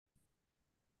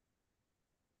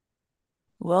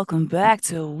Welcome back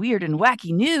to Weird and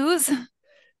Wacky News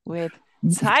with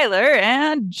Tyler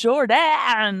and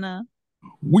Jordan,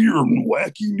 Weird and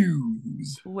wacky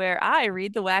news. where I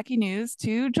read the wacky news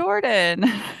to Jordan.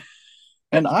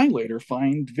 And I later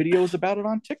find videos about it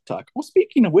on TikTok. Well,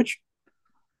 speaking of which,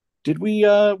 did we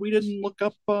didn't look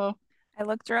up I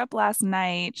looked her up last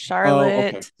night. oh,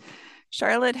 okay.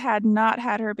 Charlotte had not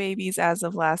had her babies as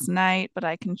of last night, but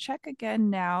I can check again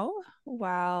now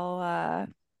while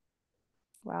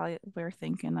we're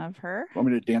thinking of her. Want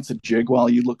me to dance a jig while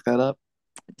you look that up?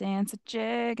 Dance a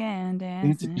jig and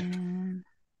Dance a dancing.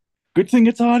 good thing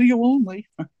it's audio only.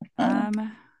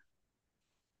 Um,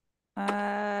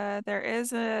 there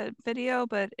is a video,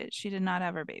 but she did not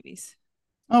have her babies.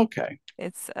 Okay.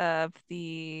 It's of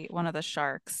the one of the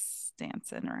sharks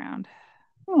dancing around.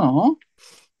 Oh.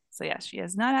 So yeah, she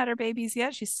has not had her babies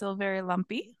yet. She's still very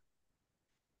lumpy.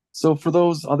 So for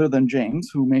those other than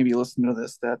James who may be listening to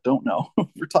this that don't know,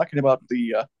 we're talking about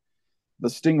the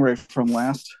stingray from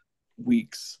last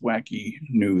week's wacky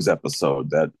news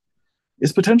episode that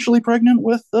is potentially pregnant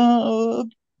with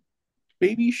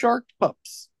baby shark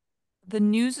pups. The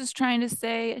news is trying to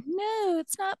say, no,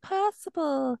 it's not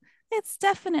possible. It's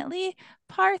definitely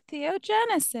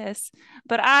parthenogenesis.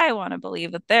 But I want to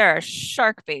believe that there are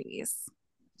shark babies.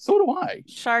 So do I.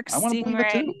 Shark, I want to believe it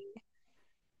stingray. too.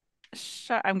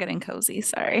 I'm getting cozy.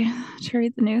 Sorry to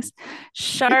read the news. Get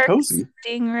Shark, cozy.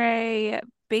 stingray,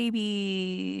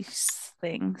 baby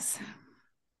things.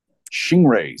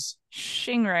 Shingrays,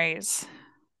 Stingrays.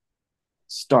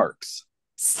 Starks,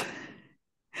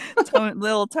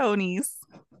 Little Tonys.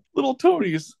 little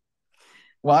Tonys.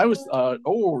 Well, I was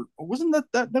wasn't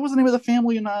that was the name of the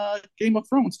family in Game of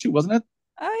Thrones too, wasn't it?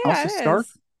 Oh House yeah, of it Stark.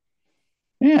 is.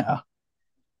 Yeah,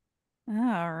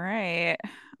 All right.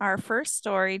 Our first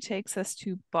story takes us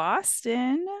to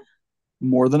Boston.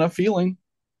 more than a feeling.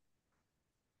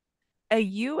 A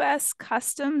U.S.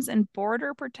 Customs and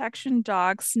Border Protection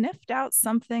dog sniffed out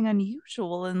something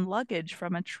unusual in luggage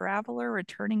from a traveler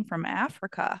returning from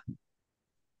Africa.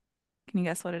 Can you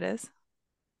guess what it is?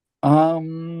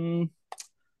 Um,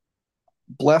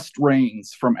 blessed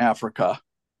rains from Africa.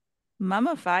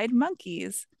 Mummified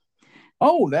monkeys.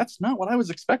 Oh, that's not what I was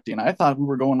expecting. I thought we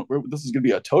were going. This is going to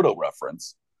be a Toto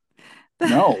reference. The,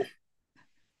 No,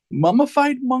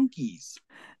 mummified monkeys.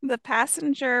 the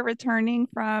passenger returning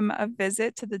from a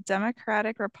visit to the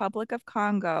Democratic Republic of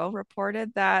Congo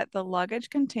reported that the luggage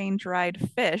contained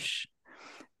dried fish,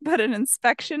 but an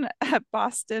inspection at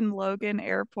Boston Logan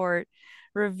Airport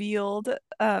revealed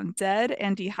dead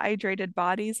and dehydrated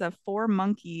bodies of four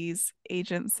monkeys,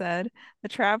 agents said. The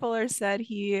traveler said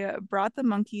he brought the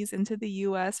monkeys into the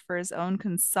U.S. for his own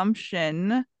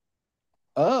consumption.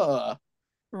 Uh,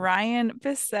 Ryan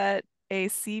Bissett, a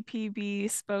CPB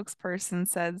spokesperson,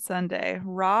 said Sunday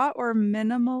raw or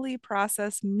minimally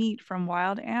processed meat from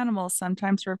wild animals,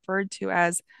 sometimes referred to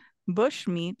as bush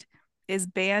meat, is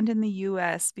banned in the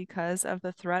US because of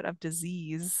the threat of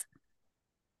disease.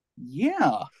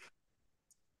 yeah.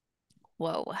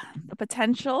 Whoa. The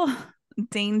potential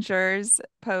dangers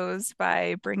posed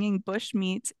by bringing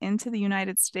bushmeat into the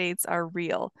United States are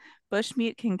real.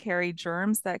 Bushmeat can carry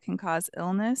germs that can cause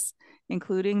illness,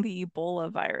 including the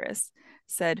Ebola virus,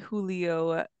 said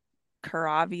Julio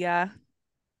Caravia.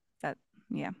 That,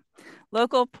 yeah.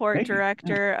 Local port Maybe. Yeah.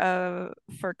 director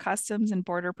for Customs and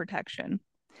Border Protection.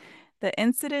 The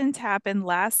incident happened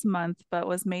last month but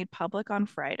was made public on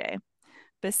Friday.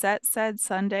 Bissett said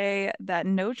Sunday that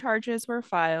no charges were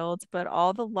filed, but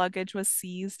all the luggage was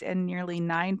seized and nearly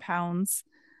 9 pounds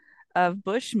of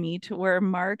bushmeat were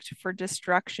marked for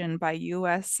destruction by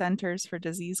U.S. Centers for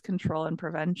Disease Control and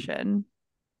Prevention.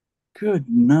 Good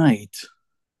night.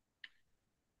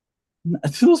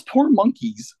 To those poor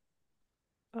monkeys.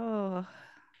 Oh,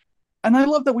 And I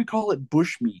love that we call it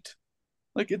bushmeat.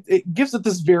 Like it gives it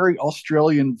this very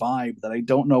Australian vibe that I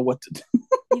don't know what to do.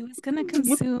 he was going to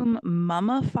consume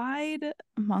mummified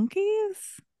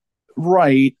monkeys?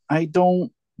 Right. I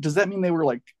don't. Does that mean they were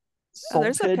like Oh,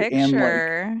 there's a salted and like,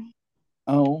 picture.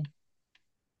 oh,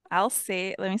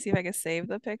 Let me see if I can save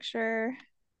the picture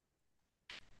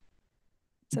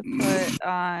to put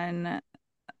on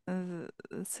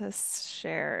to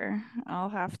share. I'll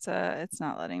have to, it's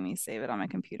not letting me save it on my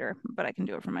computer, but I can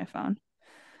do it from my phone.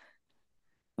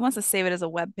 It wants to save it as a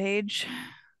web page,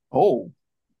 oh,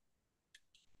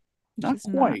 which not is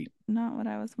not quite. not what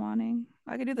I was wanting.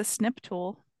 I could do the snip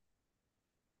tool.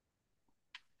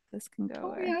 This can go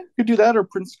Oh away. yeah, you could do that or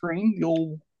print screen.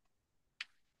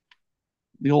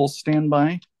 The old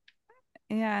standby.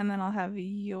 Yeah, and then I'll have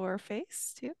your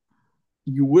face too.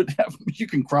 You would have. You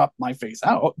can crop my face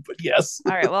out, but yes.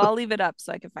 All right, well, I'll leave it up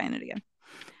so I can find it again.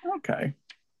 Okay.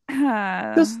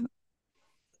 Uh, This,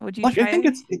 would you like, I think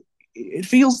try? it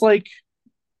feels like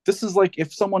this is like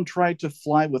if someone tried to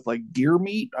fly with like deer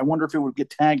meat. I wonder if it would get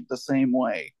tagged the same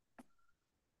way.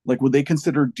 Like, would they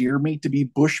consider deer meat to be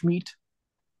bush meat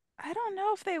I don't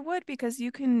know if they would because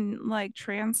you can like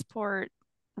transport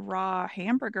raw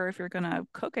hamburger if you're gonna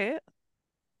cook it.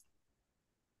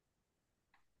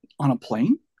 on a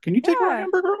plane? Can you take raw Yeah,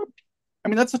 hamburger up? I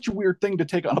mean, that's such a weird thing to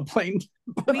take on a plane,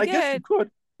 but we I guess you get could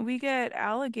we get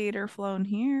alligator flown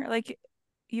here. Like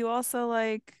you also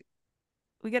like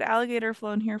we get alligator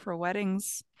flown here for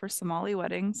weddings, for Somali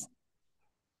weddings.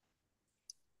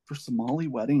 for Somali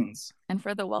weddings. And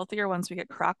for the wealthier ones, we get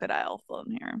crocodile flown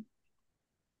here.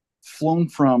 Flown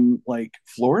from like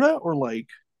Florida or like,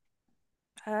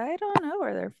 I don't know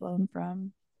where they're flown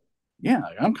from. yeah,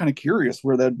 I'm kind of curious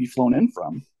where that'd be flown in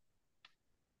from.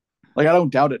 Like, I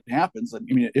don't doubt it happens. I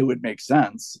mean, it would make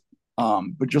sense.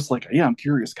 But just like, yeah, I'm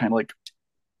curious, kind of like,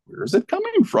 where is it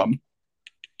coming from?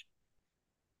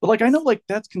 But like, I know like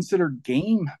that's considered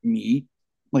game meat.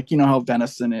 Like, how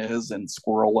venison is and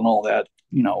squirrel and all that,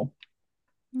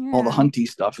 all the Yeah. hunty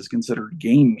stuff is considered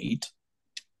game meat.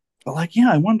 But like,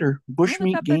 yeah, I wonder, I'm gonna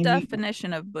look bushmeat, up the game meat.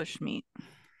 definition of bushmeat.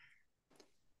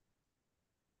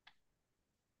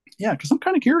 Yeah, because I'm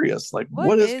kind of curious. Like,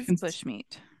 What what is, is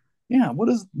bushmeat? yeah, what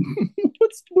is,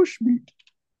 what's bushmeat?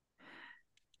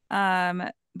 Um,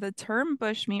 the term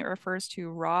bushmeat refers to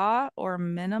raw or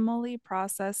minimally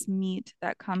processed meat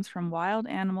that comes from wild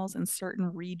animals in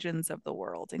certain regions of the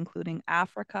world, including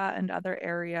Africa and other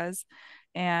areas,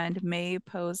 and may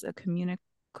pose a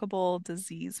communicable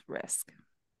disease risk.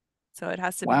 So it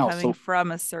has to be Wow. coming So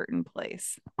from a certain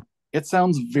place. it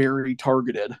sounds very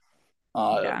targeted.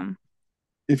 Uh, Yeah.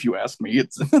 if you ask me,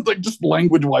 it's like just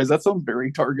language wise, that sounds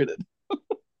very targeted.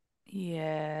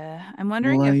 Yeah. I'm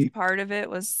wondering if Like, part of it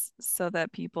was so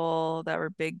that people that were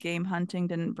big game hunting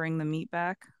didn't bring the meat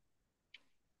back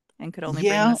and could only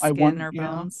bring the yeah, skin or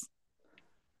yeah, bones.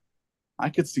 I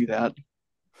could see that.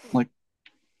 Like,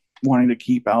 wanting to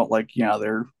keep out, like, yeah,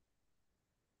 they're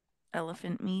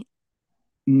Elephant meat.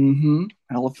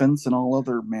 elephants and all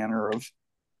other manner of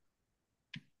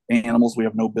animals we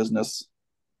have no business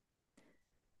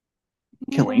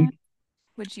Yeah. killing.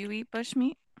 Would you eat bush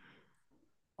meat?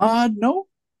 No,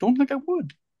 don't think I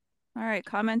would. All right,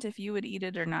 comment if you would eat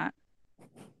it or not.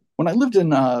 When I lived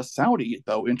in Saudi,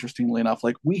 though, interestingly enough,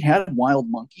 like we had wild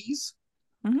monkeys,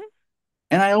 Hmm.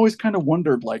 and I always kind of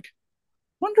wondered, like,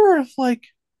 wonder if like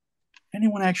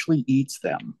anyone actually eats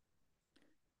them.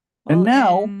 And Well,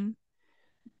 now,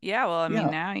 yeah, well, I mean, yeah,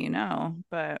 now you know,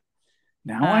 but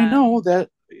now I um, know that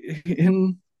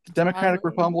in the it's Democratic probably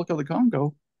Republic of the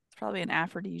Congo, it's probably an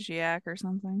aphrodisiac or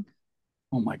something.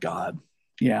 oh my God,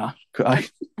 yeah, I,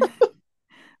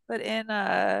 But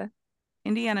in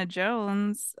Indiana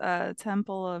Jones,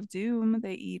 Temple of Doom,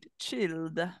 they eat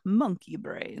chilled monkey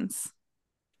brains.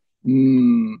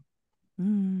 mm,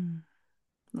 Mm,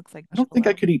 looks like I don't think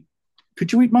I Jello. could eat.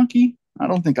 Could you eat monkey? I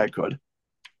don't think I could.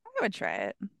 I would try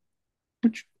it.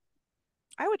 Which,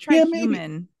 I would try yeah, maybe.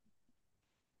 human.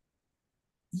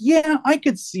 Yeah, I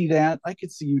could see that. I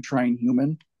could see you trying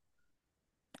human.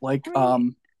 Like, I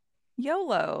mean,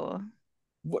 YOLO.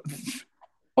 what,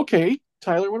 okay,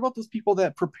 Tyler, what about those people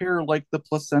that prepare like the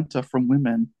placenta from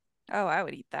women? Oh, I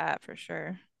would eat that for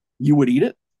sure. You would eat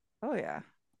it? Oh yeah.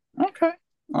 Okay.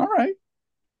 All right.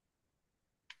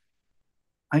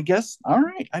 I guess. All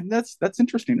right. That's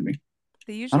interesting to me.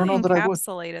 They I don't usually know that I would.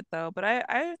 encapsulate it though, but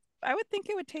I would think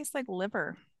it would taste like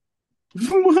liver.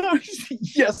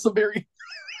 Yes, a very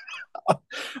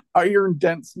iron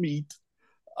dense meat.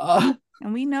 Uh,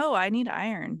 And we know I need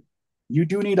iron. you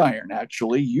do need iron,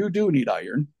 actually. You do need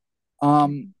iron.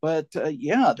 But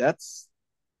yeah, that's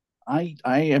I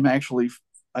am actually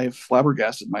I have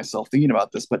flabbergasted myself thinking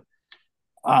about this, but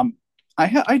um,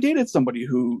 I dated somebody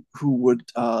who would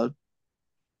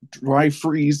dry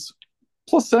freeze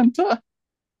placenta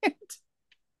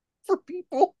for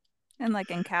people. And like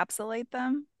encapsulate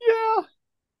them. Yeah,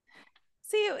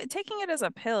 See, taking it as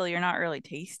a pill, you're not really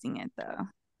tasting it though.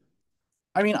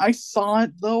 I mean, I saw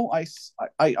it though. I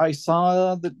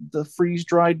saw the freeze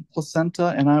dried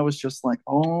placenta, and I was just like,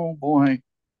 oh boy,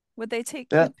 Would they take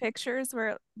that good pictures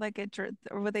where like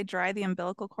or would they dry the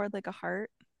umbilical cord like a heart?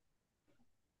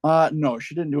 no,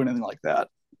 she didn't do anything like that.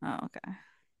 Oh, okay.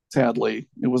 Sadly,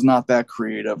 it was not that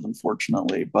creative,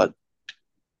 unfortunately, but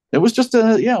it was just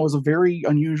a yeah, it was a very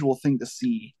unusual thing to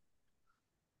see.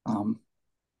 Um,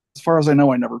 as far as I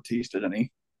know, I never tasted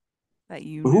any. That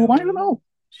you But who am I to know. know?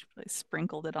 She probably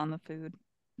sprinkled it on the food.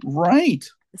 Right.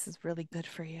 This is really good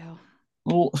for you.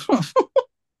 Well,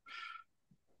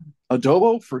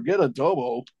 adobo, forget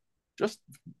adobo. Just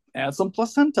Add some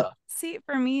placenta. See,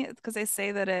 for me, it's because they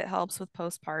say that it helps with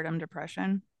postpartum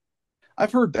depression.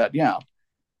 I've heard that. Yeah.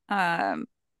 Um,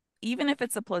 Even if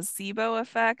it's a placebo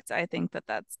effect, I think that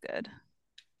that's good.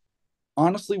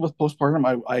 Honestly, with postpartum,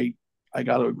 I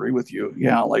got to agree with you.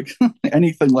 Yeah, like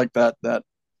anything like that that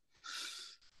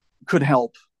could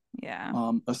help Yeah,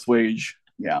 assuage.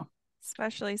 Yeah.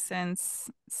 especially since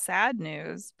sad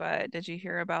news, but did you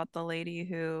hear about the lady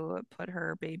who put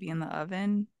her baby in the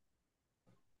oven?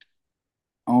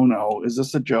 Oh no, is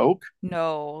this a joke?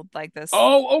 No, like this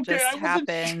Oh, okay. just I wasn't.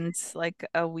 happened like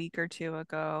a week or two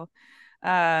ago.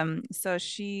 So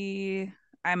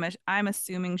I'm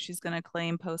assuming she's going to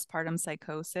claim postpartum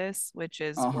psychosis, which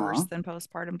is Uh worse huh. than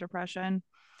postpartum depression.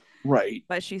 Right.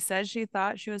 But she said she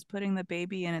thought she was putting the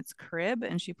baby in its crib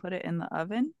and she put it in the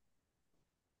oven.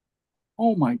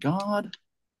 Oh my God.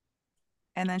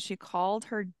 And then she called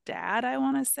her dad, I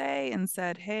want to say, and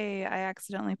said, "Hey, I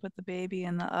accidentally put the baby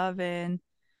in the oven,"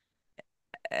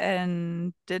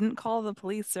 and didn't call the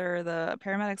police or the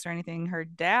paramedics or anything. Her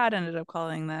dad ended up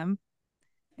calling them.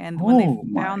 And when they Oh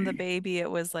found the my. baby,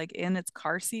 it was like in its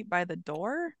car seat by the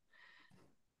door.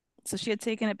 So she had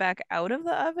taken it back out of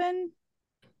the oven.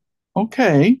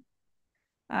 Okay.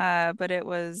 But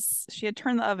she had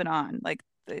turned the oven on, like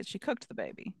she cooked the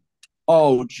baby.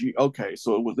 Oh gee. Okay.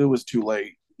 So it was too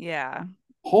late. Yeah,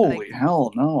 like Holy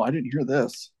hell! No, I didn't hear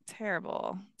this.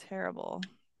 terrible, terrible.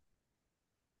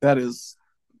 That is.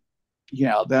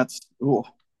 Yeah. That's. Oh.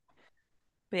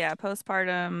 But yeah,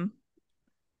 postpartum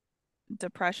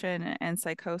depression and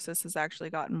psychosis has actually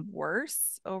gotten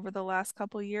worse over the last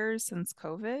couple years since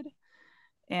COVID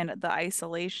and the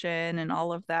isolation and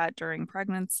all of that during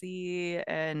pregnancy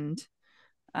and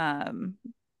um,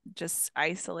 just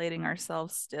isolating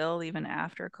ourselves still even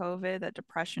after COVID, that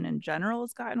depression in general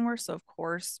has gotten worse. So of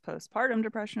course, postpartum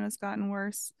depression has gotten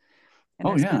worse. And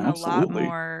Oh yeah. Absolutely.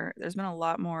 there's been a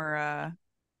lot more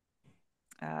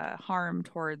harm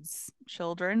towards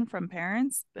children from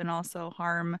parents and also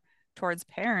harm towards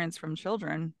parents from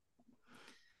children.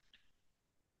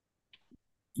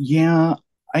 Yeah.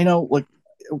 I know. Like,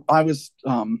 I was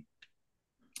um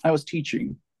I was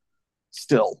teaching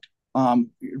still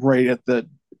right at the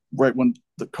right when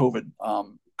the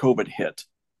COVID hit.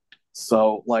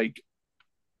 So like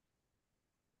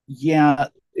yeah,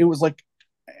 it was like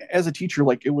as a teacher,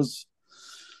 like it was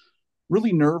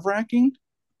really nerve-wracking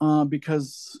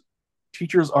because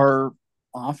teachers are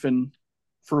often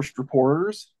first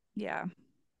reporters Yeah.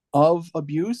 of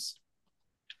abuse.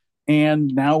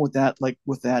 And now with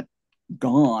that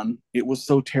gone, it was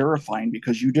so terrifying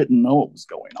because you didn't know what was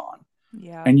going on.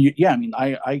 Yeah. And yeah, I mean,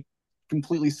 I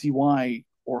completely see why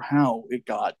or how it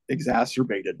got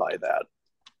exacerbated by that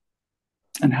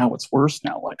and how it's worse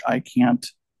now. Like I can't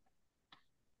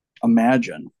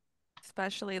imagine.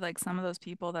 Especially like some of those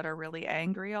people that are really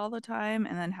angry all the time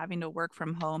and then having to work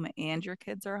from home and your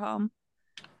kids are home.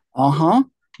 Uh-huh.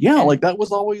 Yeah, like And that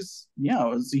was always, yeah, it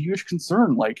was a huge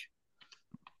concern. Like,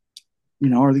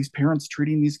 are these parents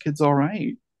treating these kids all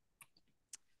right?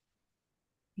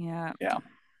 yeah, Yeah,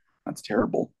 that's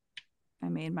terrible. I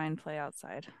made mine play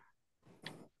outside.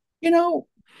 You know,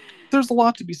 there's a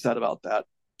lot to be said about that.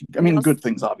 I We mean, also, good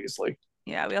things, obviously.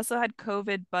 yeah, we also had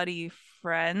COVID buddy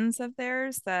friends of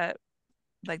theirs that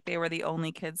like they were the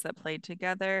only kids that played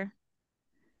together.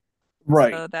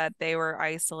 Right. So that they were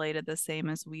isolated the same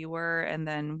as we were. And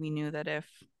then we knew that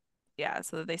yeah,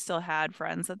 so that they still had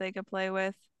friends that they could play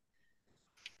with.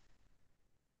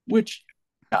 Which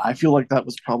yeah, I feel like that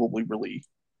was probably really,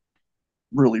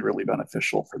 really, really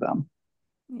beneficial for them.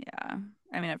 Yeah.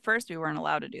 I mean, at first we weren't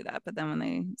allowed to do that, but then when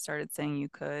they started saying you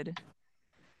could,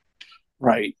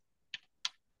 Right.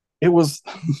 It was,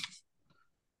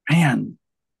 man,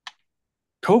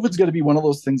 COVID's going to be one of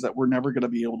those things that we're never going to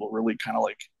be able to really kind of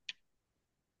like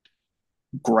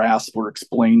grasp or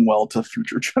explain well to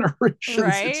future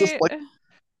generations. It's just right? like,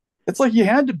 it's like you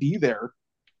had to be there,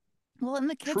 Well, and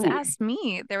the kids truly. asked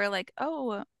me, they were like,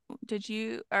 "Oh, did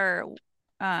you or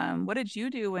what did you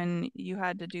do when you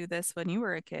had to do this when you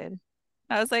were a kid?"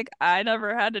 I was like, "I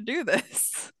never had to do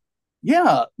this."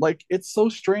 Yeah, like it's so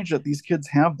strange that these kids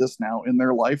have this now in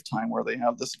their lifetime where they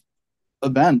have this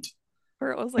event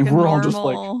Or it was like and we're all just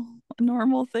like, a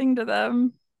normal thing to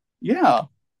them. yeah.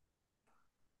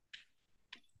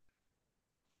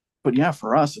 But yeah,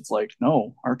 for us, it's like,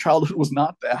 no, our childhood was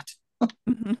not that.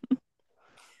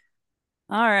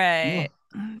 All right.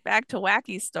 Ugh. Back to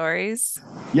wacky stories.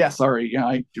 Yeah, sorry. Yeah,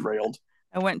 I derailed.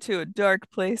 I went to a dark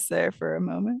place there for a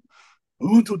moment.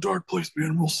 I went to a dark place,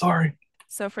 man. I'm real sorry.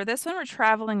 So for this one, we're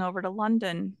traveling over to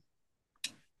London.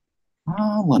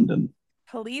 Ah, London.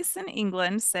 Police in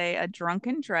England say a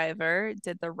drunken driver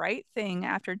did the right thing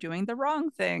after doing the wrong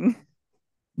thing.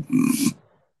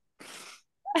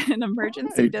 An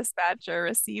emergency Right. dispatcher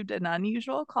received an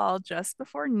unusual call just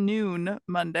before noon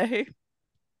Monday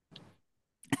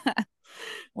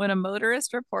when a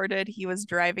motorist reported he was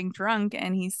driving drunk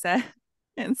and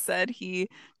said he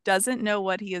doesn't know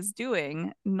what he is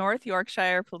doing. North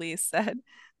Yorkshire police said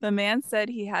the man said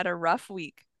he had a rough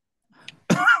week.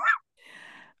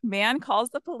 Man calls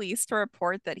the police to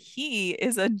report that he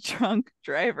is a drunk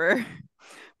driver.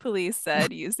 Police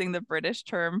said, using the British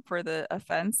term for the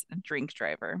offense, drink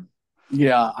driver.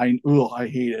 Yeah, I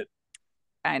hate it.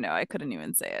 I know, I couldn't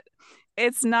even say it.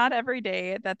 It's not every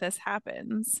day that this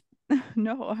happens.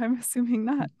 No, I'm assuming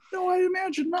not. No, I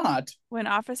imagine not. When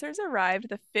officers arrived,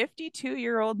 the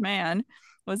 52-year-old man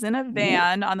was in a Ooh,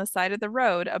 van on the side of the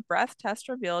road. A breath test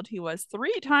revealed he was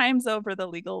 3 times over the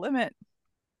legal limit.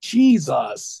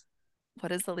 Jesus.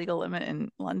 What is the legal limit in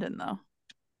London, though?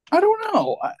 I don't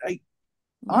know. I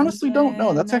honestly don't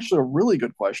know. That's London actually a really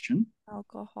good question.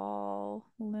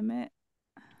 alcohol limit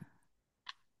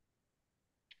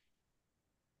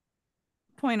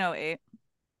 0.08. It's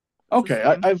the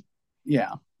Okay, same.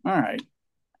 yeah. All right.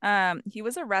 He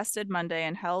was arrested Monday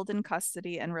and held in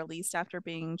custody and released after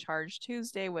being charged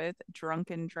Tuesday with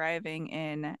drunken driving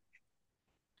in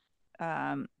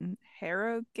um,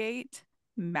 Harrogate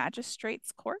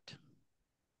Magistrates Court.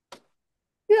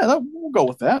 Yeah, we'll go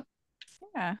with that.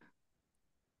 Yeah.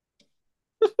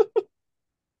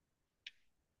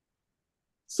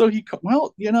 So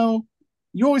well,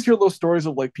 you always hear those stories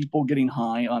of like people getting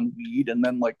high on weed and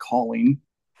then like calling,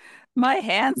 My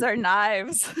hands are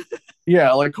knives.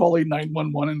 yeah, like calling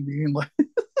 911 and being like,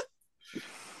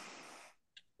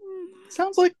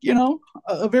 sounds like,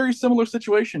 a very similar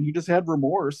situation. He just had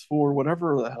remorse for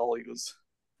whatever the hell he was.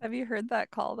 Have you heard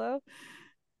that call though?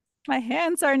 My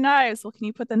hands are knives. Well, can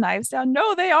you put the knives down?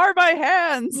 No, they are my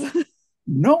hands.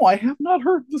 No, I have not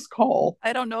heard this call.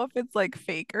 I don't know if it's like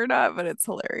fake or not, but it's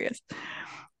hilarious.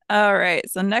 All right.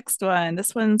 So, next one.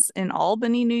 This one's in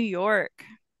Albany, New York.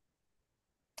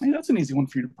 Hey, that's an easy one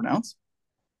for you to pronounce.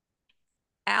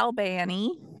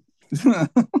 Albany.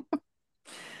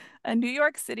 A New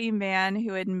York City man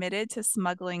who admitted to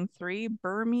smuggling 3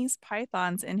 Burmese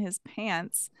pythons in his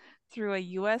pants through a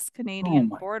US Oh Canadian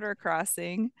my border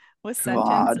crossing was sentenced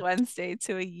God. Wednesday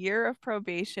to a year of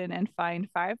probation and fined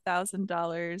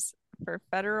 $5,000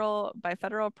 by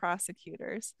federal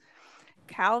prosecutors.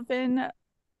 Calvin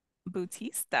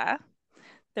Bautista, Oh,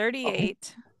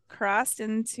 38, crossed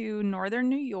into northern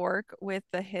New York with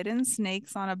the hidden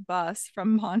snakes on a bus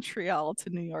from Montreal to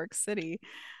New York City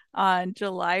on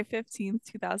July 15th,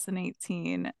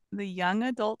 2018. The young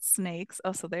adult snakes,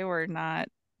 oh, so they were not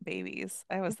babies.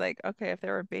 I was like, okay, if they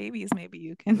were babies, maybe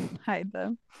you can hide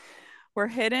them. Were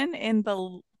hidden in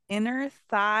the inner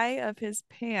thigh of his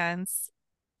pants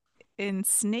in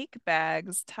snake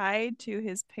bags tied to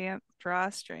his pant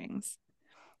drawstrings.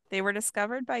 They were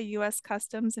discovered by U.S.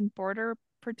 Customs and Border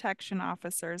Protection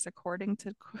officers, according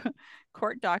to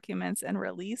court documents, and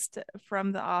released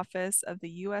from the office of the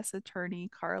U.S. Attorney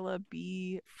Carla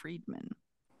B. Friedman.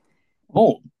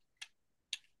 oh.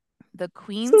 The So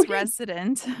Queens he,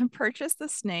 resident purchased the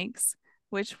snakes,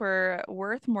 which were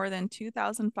worth more than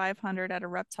 2,500 at a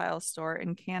reptile store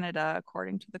in Canada,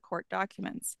 according to the court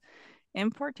documents.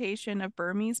 Importation of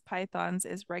Burmese pythons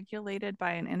is regulated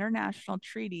by an international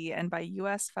treaty and by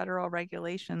U.S. federal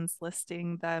regulations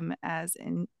listing them as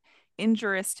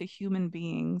injurious to human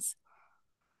beings.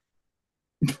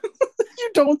 you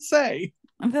don't say.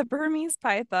 The Burmese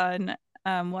python,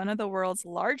 one of the world's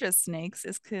largest snakes,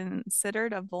 is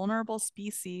considered a vulnerable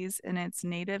species in its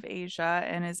native Asia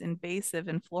and is invasive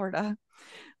in Florida,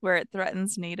 where it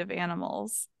threatens native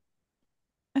animals.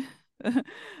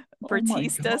 Oh my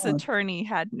Batista's God. attorney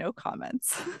had no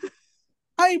comments.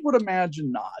 I would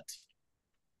imagine not.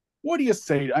 What do you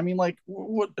say? I mean, like,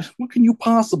 what can you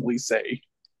possibly say?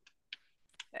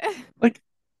 Like,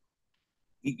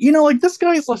 like this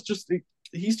guy is just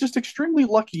he's just extremely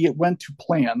lucky it went to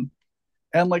plan.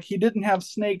 And like he didn't have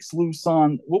snakes loose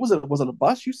on what was it? Was it a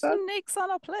bus you said? Snakes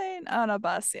on a plane, on a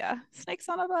bus, yeah. Snakes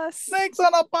on a bus. Snakes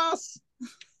on a bus.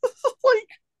 Like,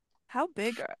 How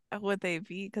big would they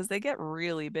be? Because they get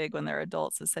really big when they're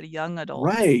adults instead of young adults.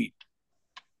 right.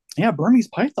 Yeah, Burmese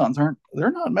pythons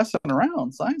they're not messing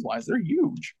around size wise. They're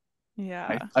huge. I,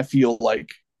 Yeah. I feel like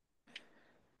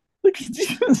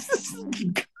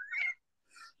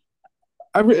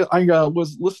I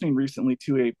was listening recently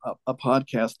to a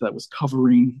podcast that was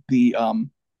covering the I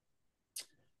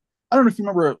don't know if you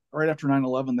remember right after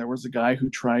 9/11 there was a guy who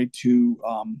tried to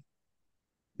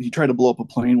blow up a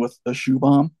plane with a shoe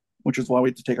bomb. which is why we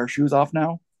have to take our shoes off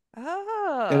now at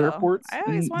Oh, airports I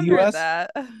always in the wondered US.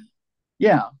 that.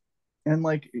 Yeah. And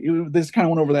like this kind of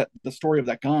went over that the story of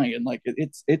that guy, and like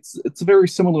it's very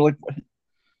similar.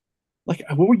 Like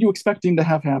what were you expecting to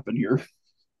have happen here?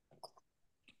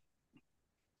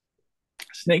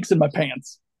 Snakes in my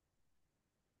pants.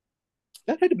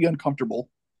 That had to be uncomfortable.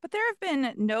 But there have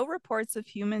been no reports of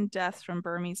human deaths from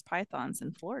Burmese pythons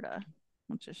in Florida,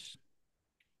 which is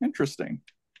Interesting.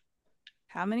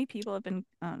 how many people have been.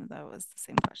 Oh, that was the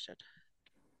same question.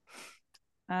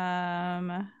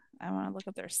 I want to look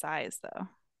up their size though.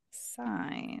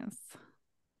 Size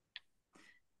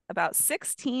about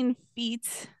 16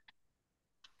 feet.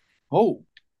 Oh,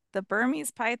 The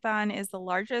Burmese python is the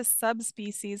largest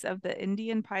subspecies of the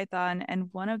Indian python and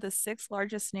one of the six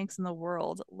largest snakes in the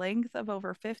world. Length of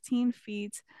over 15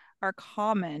 feet are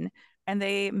common, and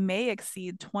they may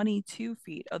exceed 22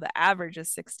 feet. Oh, the average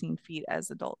is 16 feet as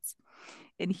adults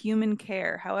in human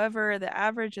care. However, the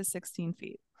average is 16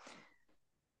 feet.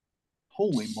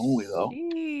 holy moly, though.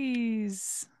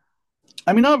 Jeez.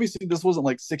 I mean, obviously, this wasn't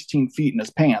like 16 feet in his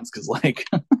pants because, like,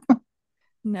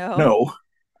 No. no,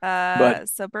 but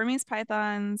So Burmese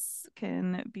pythons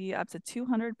can be up to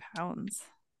 200 pounds.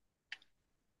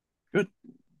 good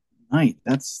night.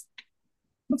 That's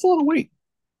a lot of weight.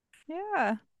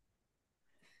 Yeah.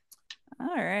 All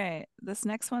right. This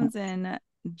next one's in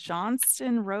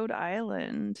Johnston, Rhode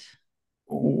Island.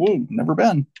 Oh, never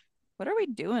been. What are we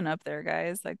doing up there,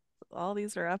 guys? Like all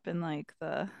these are up in like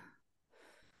the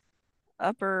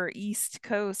upper East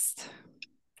Coast.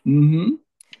 Mm-hmm.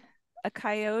 A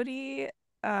coyote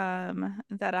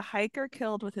that a hiker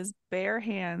killed with his bare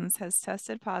hands has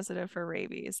tested positive for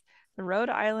rabies. The Rhode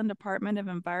Island Department of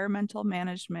Environmental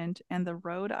Management and the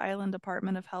Rhode Island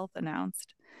Department of Health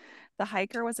announced. The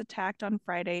hiker was attacked on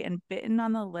Friday and bitten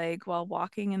on the leg while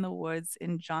walking in the woods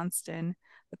in Johnston,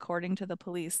 according to the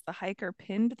police. The hiker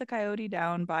pinned the coyote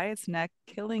down by its neck,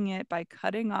 killing it by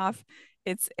cutting off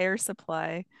its air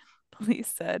supply, police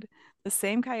said. The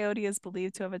same coyote is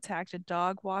believed to have attacked a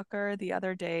dog walker the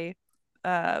other day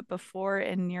before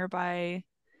in nearby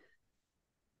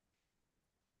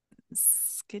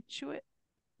Scituate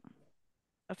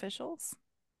officials.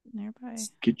 Nearby.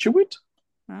 Skituit?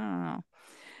 I don't know.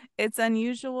 It's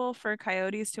unusual for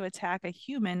coyotes to attack a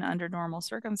human under normal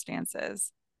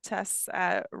circumstances. Tests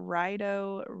at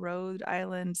Rideau, Rhode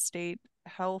Island State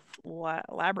Health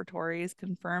Laboratories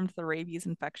confirmed the rabies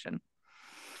infection.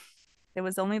 It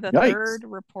was only the Yikes. third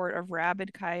report of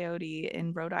rabid coyote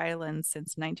in Rhode Island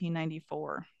since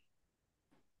 1994.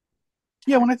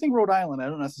 Yeah, when I think Rhode Island, I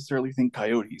don't necessarily think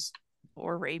coyotes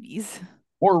Or rabies.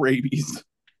 or rabies.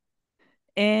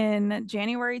 In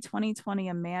January 2020,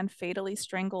 a man fatally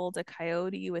strangled a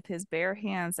coyote with his bare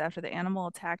hands after the animal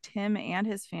attacked him and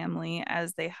his family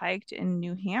as they hiked in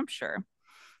New Hampshire.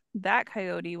 That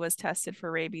coyote was tested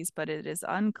for rabies, but it is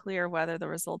unclear whether the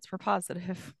results were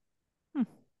positive. Hmm.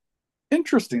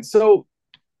 Interesting. So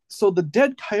the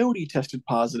dead coyote tested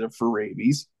positive for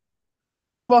rabies.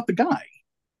 What about the guy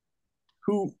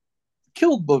who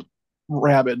killed the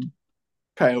rabid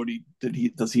coyote?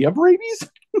 Does he have rabies?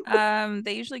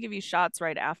 They usually give you shots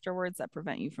right afterwards that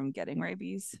prevent you from getting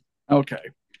rabies. Okay.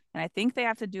 And I think they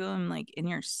have to do them like in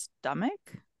your stomach.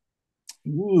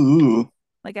 Ooh.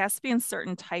 Like it has to be in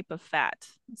certain type of fat.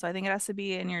 So I think it has to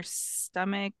be in your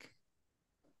stomach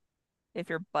if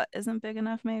your butt isn't big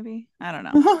enough, maybe. I don't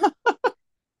know.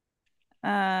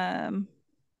 Um,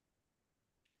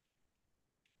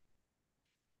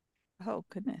 oh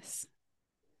goodness.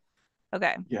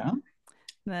 Okay. Yeah.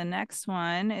 The next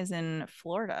one is in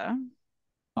Florida,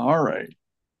 All right.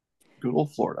 Good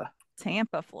old Florida.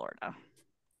 Tampa, Florida.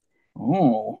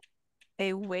 Oh.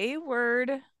 A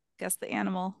wayward, guess the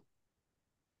animal,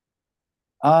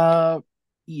 Uh,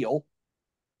 eel.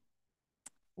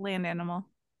 land animal.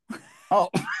 Oh,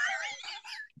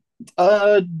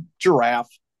 uh, giraffe.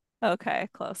 Okay,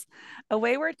 close. A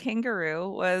wayward kangaroo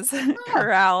was Ah.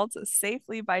 corralled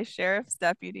safely by sheriff's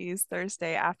deputies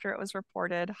Thursday after it was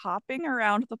reported hopping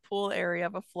around the pool area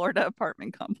of a Florida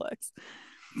apartment complex.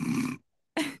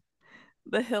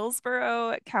 The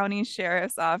Hillsborough County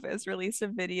Sheriff's Office released a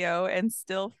video and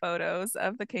still photos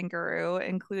of the kangaroo,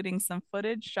 including some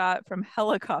footage shot from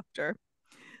helicopter.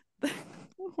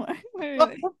 Why do they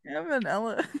have an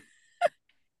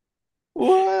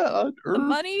What on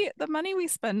the earth? money we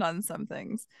spend on some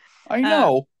things, I uh,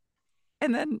 know.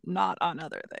 and then not on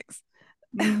other things,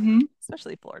 Mm-hmm.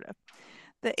 especially Florida.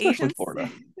 The Especially agency Florida.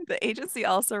 the agency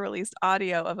also released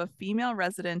audio of a female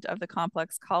resident of the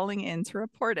complex calling in to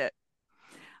report it.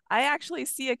 I actually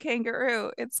see a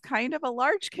kangaroo. It's kind of a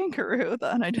large kangaroo,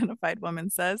 the unidentified woman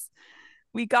says.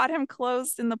 We got him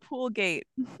closed in the pool gate.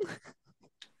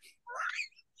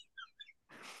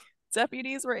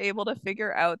 Deputies were able to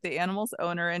figure out the animal's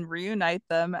owner and reunite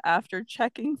them after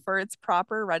checking for its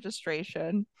proper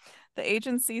registration. The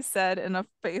agency said in a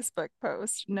Facebook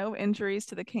post, no injuries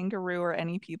to the kangaroo or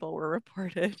any people were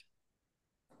reported.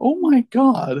 Oh my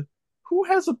God. Who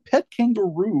has a pet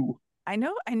kangaroo? I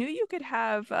knew you could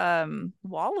have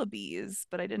wallabies,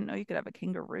 but I didn't know you could have a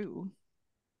kangaroo.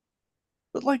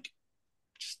 But like,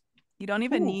 just You don't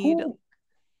even need who?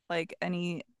 like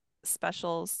any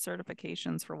special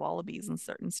certifications for wallabies in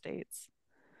certain states.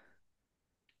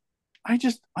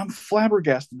 I'm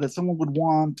flabbergasted that someone would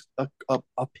want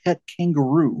a pet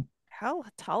kangaroo. How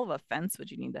tall of a fence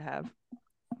would you need to have?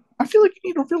 I feel like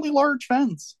you need a really large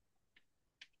fence.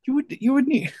 You would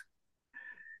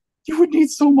need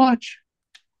so much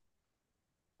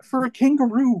for a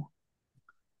kangaroo.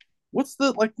 What's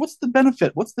the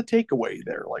benefit? What's the takeaway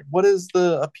there? Like what is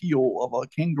the appeal of a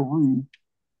kangaroo?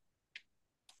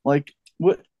 Like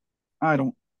what I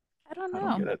don't I don't I don't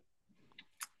know. get it.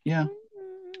 Yeah,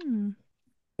 Mm.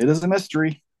 it is a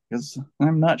mystery because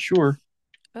I'm not sure.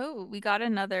 Oh, we got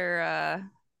another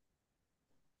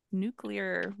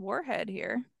nuclear warhead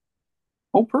here,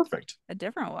 Oh, perfect. a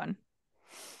different one.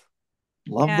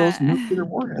 Love those nuclear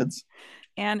And warheads.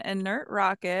 an inert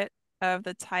rocket of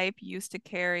the type used to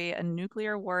carry a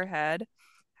nuclear warhead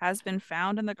has been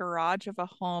found in the garage of a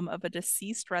home of a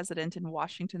deceased resident in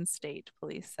Washington state,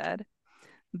 police said.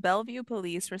 Bellevue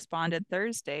police responded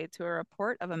Thursday to a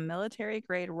report of a military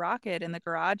grade rocket in the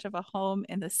garage of a home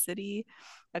in the city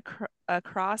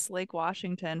across Lake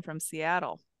Washington from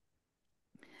Seattle.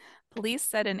 Police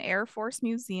said an Air Force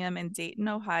museum in Dayton,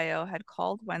 Ohio had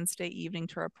called Wednesday evening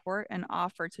to report an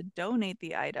offer to donate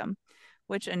the item,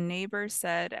 which a neighbor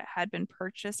said had been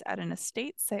purchased at an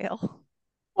estate sale.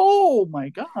 Oh my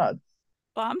God.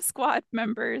 Bomb squad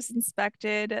members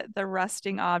inspected the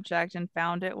rusting object and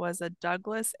found it was a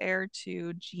Douglas Air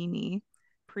 2 Genie,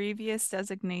 previous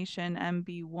designation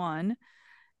MB1,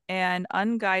 an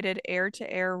unguided air to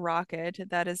air rocket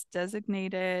that is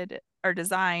designated or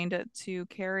designed to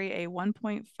carry a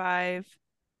 1.5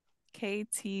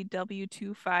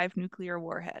 KTW-25 nuclear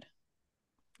warhead,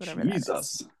 whatever that is.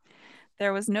 Jesus.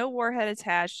 There was no warhead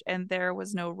attached and there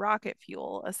was no rocket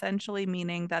fuel, essentially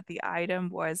meaning that the item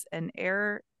was an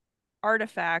air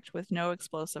artifact with no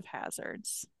explosive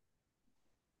hazards.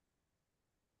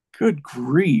 Good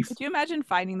grief. Could you imagine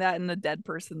finding that in a dead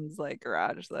person's like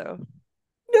garage though?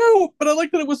 No, but I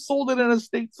like that it was sold at an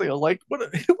estate sale. Like, what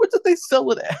did they sell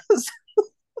it as?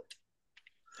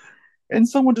 And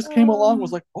someone just came along and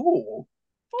was Oh, like,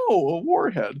 oh, a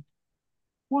warhead.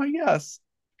 Why, yes.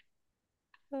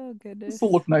 oh This will goodness.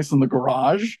 look nice in the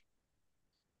garage.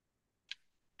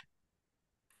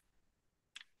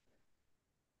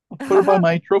 I'll put it by All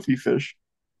my trophy fish.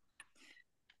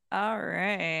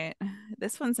 right.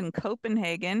 This one's in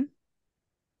Copenhagen,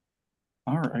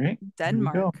 All right, here we go.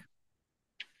 Denmark.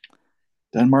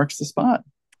 Denmark's the spot.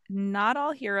 Not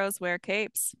all heroes wear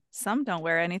capes. Some don't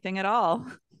wear anything at all.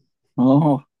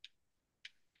 Oh,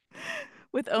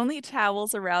 With only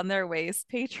towels around their waist,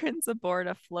 patrons aboard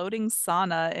a floating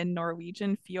sauna in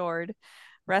Norwegian fjord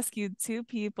rescued two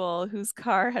people whose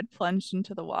car had plunged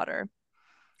into the water.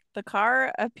 The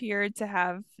car appeared to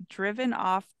have driven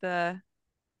off the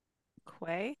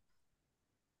quay.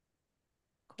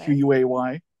 Q Quay? U A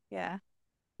Y. Yeah.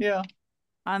 Yeah.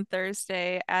 On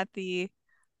Thursday at the,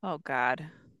 oh God,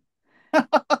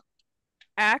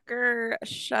 Aker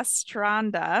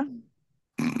Shastranda,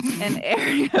 an Yeah.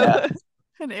 area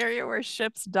an area where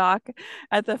ships dock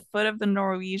at the foot of the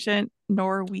Norwegian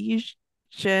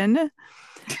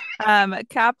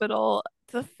capital.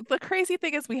 The crazy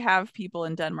thing is we have people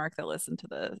in Denmark that listen to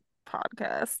the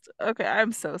podcast. Okay,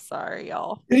 I'm so sorry,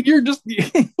 y'all. You're just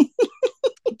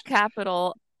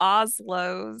Capital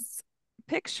Oslo's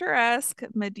picturesque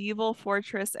medieval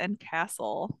fortress and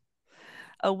castle.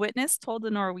 A witness told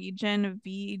the Norwegian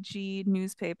VG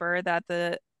newspaper that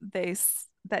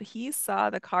that he saw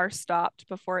the car stopped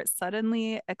before it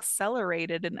suddenly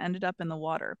accelerated and ended up in the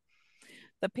water.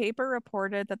 The paper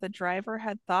reported that the driver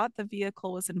had thought the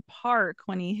vehicle was in park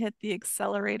when he hit the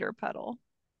accelerator pedal.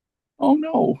 oh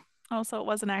no. Oh, so it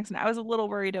was an accident. I was a little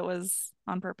worried it was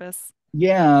on purpose.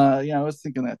 Yeah, I was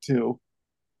thinking that too.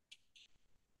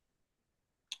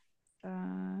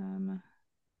 Um,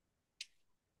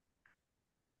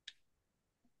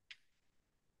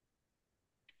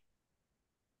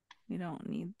 you don't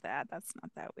need that. That's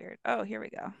not that weird. Oh, here we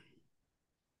go.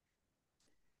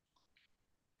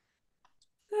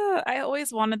 I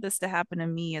always wanted this to happen to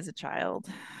me as a child.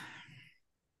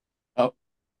 Oh,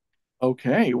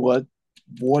 okay.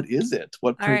 What is it?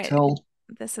 What, All pray right, tell?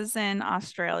 this is in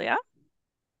Australia.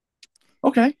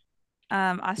 Okay.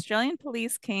 Australian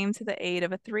police came to the aid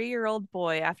of a 3-year-old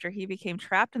boy after he became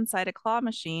trapped inside a claw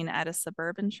machine at a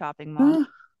suburban shopping mall.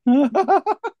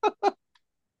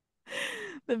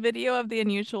 The video of the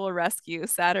unusual rescue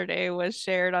Saturday was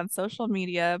shared on social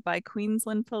media by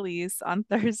Queensland police on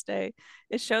Thursday.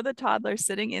 It showed the toddler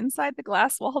sitting inside the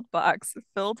glass walled box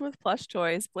filled with plush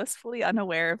toys, blissfully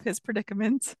unaware of his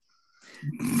predicament.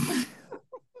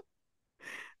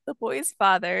 The boy's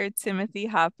father, Timothy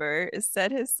Hopper,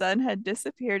 said his son had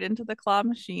disappeared into the claw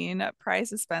machine prize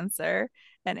dispenser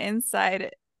and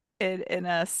inside it in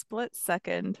a split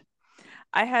second.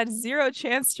 I had zero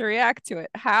chance to react to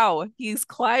it. How? He's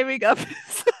climbing up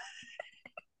his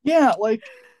Yeah, like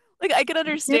like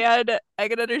it, I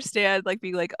could understand like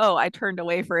being like, oh, I turned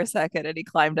away for a second and he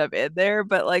climbed up in there,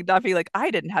 but like not being like, I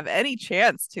didn't have any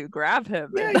chance to grab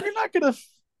him. yeah, And you're not gonna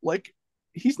like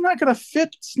he's not gonna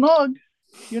fit snug,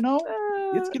 you know?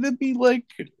 It's uh, gonna be like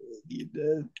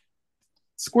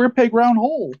square peg round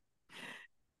hole.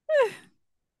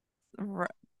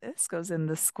 this goes in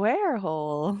the square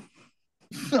hole.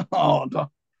 Oh, the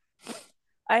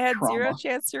I had zero trauma.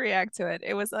 chance to react to it.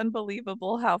 It was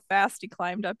unbelievable how fast he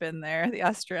climbed up in there, the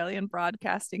Australian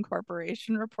Broadcasting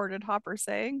Corporation reported Hopper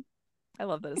saying. I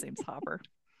love that his name's Hopper.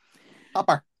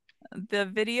 Hopper. The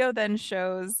video then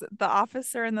shows the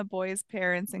officer and the boy's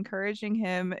parents encouraging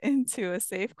him into a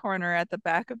safe corner at the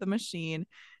back of the machine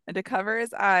and to cover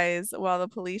his eyes while the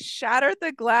police shattered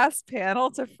the glass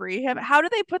panel to free him. How do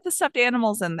they put the stuffed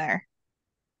animals in there?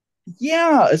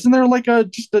 Yeah, isn't there like a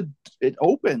just a it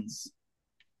opens?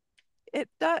 It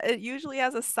does. It usually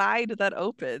has a side that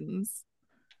opens.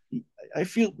 I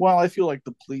feel like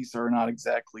the police are not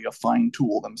exactly a fine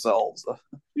tool themselves.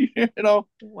 You know,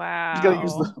 you got to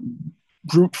use the Wow.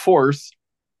 brute force.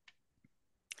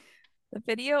 The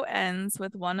video ends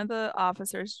with one of the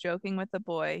officers joking with the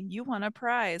boy, "You won a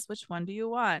prize. Which one do you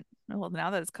want?" Well, now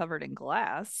that it's covered in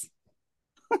glass.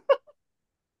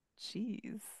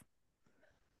 Jeez.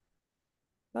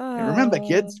 And remember, Uh,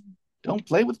 kids, don't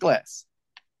play with glass.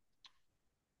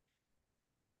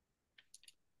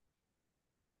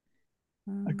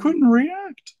 I um, couldn't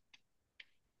react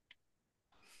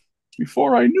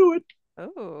before I knew it.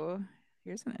 oh,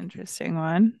 here's an interesting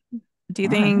one.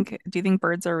 All right, Do you think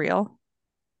birds are real?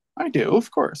 I do,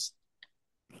 of course.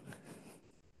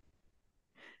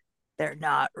 They're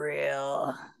not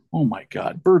real. Oh my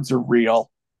God, birds are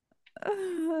real.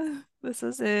 This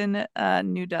is in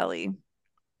New Delhi.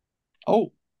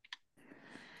 Oh,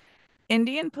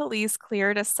 Indian police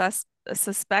cleared a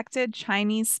suspected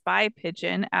Chinese spy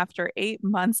pigeon after 8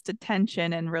 months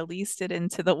detention and released it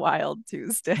into the wild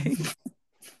Tuesday.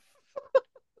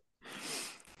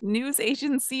 News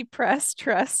agency Press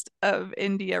Trust of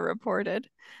India reported.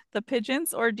 The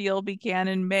pigeon's ordeal began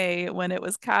in May when it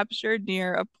was captured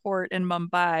near a port in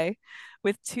Mumbai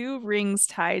with two rings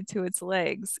tied to its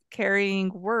legs,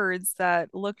 carrying words that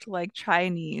looked like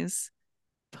Chinese.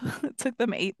 It took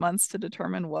them 8 months to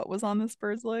determine what was on this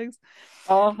bird's legs.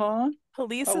 uh-huh.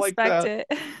 Police I like that.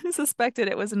 suspected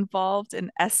it was involved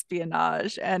in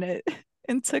espionage and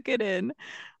took it in,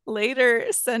 later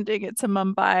sending it to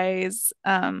Mumbai's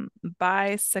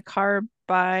Bai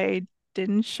Sakarbhai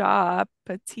Dinshaw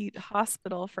Petite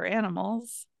Hospital for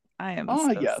Animals. I am Ah,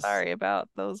 so yes. sorry about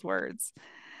those words.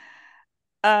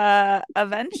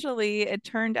 Eventually, it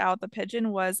turned out the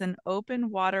pigeon was an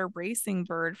open water racing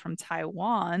bird from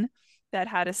Taiwan that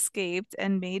had escaped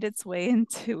and made its way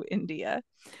into India.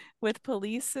 With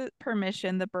police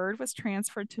permission, the bird was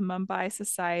transferred to Mumbai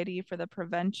Society for the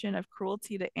Prevention of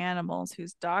Cruelty to Animals,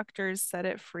 whose doctors set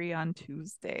it free on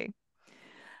Tuesday.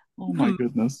 Oh my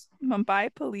goodness.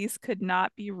 Mumbai police could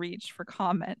not be reached for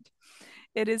comment.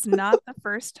 It is not the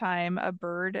first time a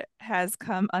bird has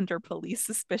come under police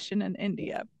suspicion in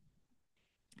India.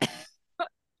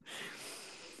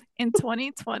 In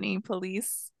 2020,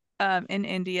 police in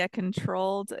India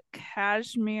controlled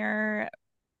Kashmir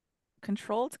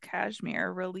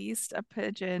released a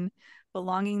pigeon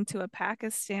belonging to a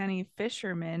Pakistani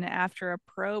fisherman after a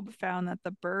probe found that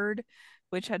the bird,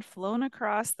 which had flown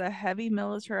across the heavy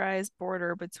militarized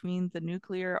border between the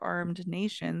nuclear armed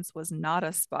nations, was not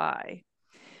a spy.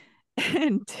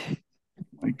 And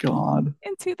My God.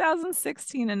 in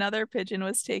 2016, another pigeon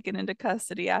was taken into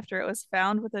custody after it was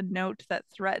found with a note that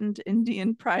threatened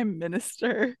Indian Prime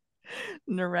Minister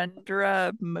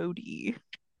Narendra Modi.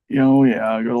 Oh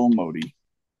yeah, good old Modi.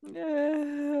 Uh,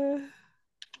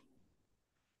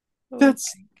 oh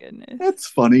That's my goodness. that's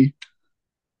funny.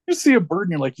 You see a bird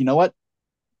and you're like, you know what?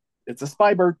 It's a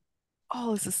spy bird.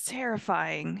 Oh, this is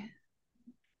terrifying.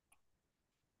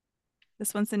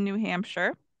 This one's in New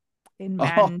Hampshire, in Oh,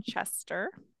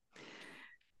 Manchester.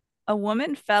 A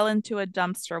woman fell into a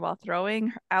dumpster while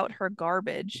throwing out her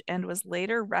garbage and was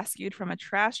later rescued from a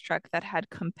trash truck that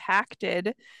had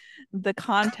compacted the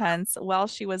contents while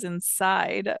she was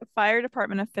inside. Fire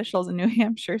department officials in New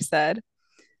Hampshire said.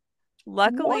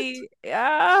 what? Luckily,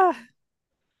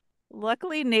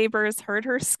 luckily neighbors heard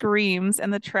her screams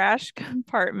and the trash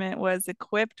compartment was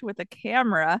equipped with a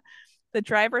camera. The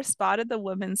driver spotted the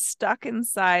woman stuck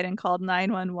inside and called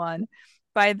 911.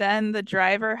 By then, the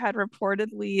driver had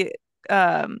reportedly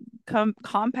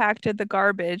compacted the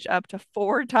garbage up to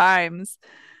 4 times.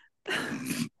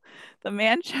 The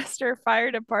Manchester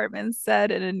Fire Department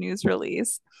said in a news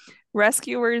release.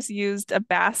 Rescuers used a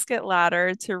basket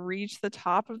ladder to reach the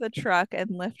top of the truck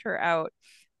and lift her out.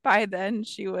 By then,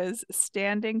 she was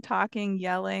standing, talking,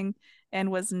 yelling, and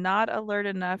was not alert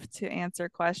enough to answer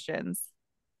questions.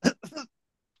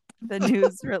 The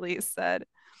news release said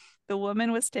the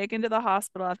woman was taken to the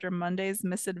hospital after Monday's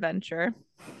misadventure.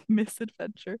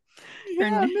 Misadventure. Her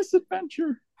Yeah,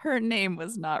 misadventure. her name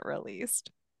was not released.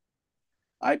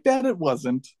 I bet it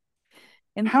wasn't.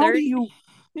 In How do 30 you?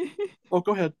 Oh,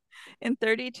 go ahead. in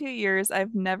 32 years,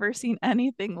 I've never seen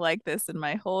anything like this in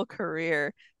my whole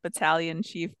career, Battalion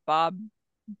Chief Bob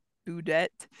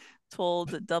Boudet told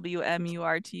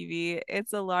WMUR TV.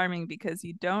 It's alarming because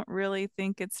you don't really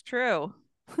think it's true.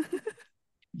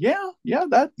 Yeah,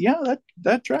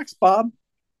 that tracks, Bob.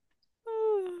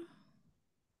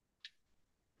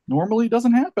 Normally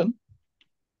doesn't happen,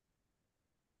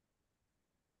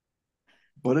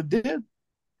 but it did.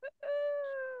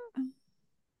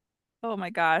 Oh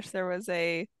my gosh, there was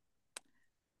a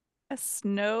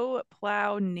snow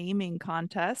plow naming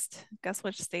contest. Guess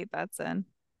which state that's in?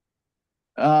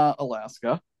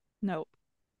 Alaska. Nope.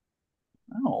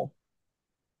 Oh,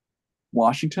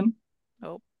 Washington,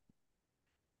 Nope.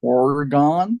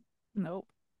 Oregon, Nope.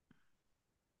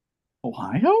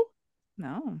 Ohio,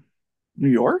 No. New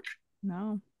York.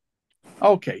 No.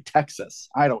 Okay, Texas.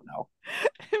 I don't know.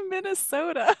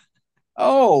 Minnesota.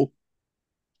 Oh,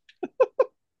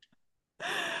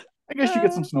 I guess you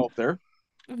get some Uh, snow up there.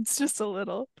 it's just a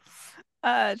little.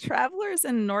 Travelers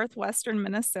in northwestern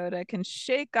Minnesota can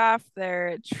shake off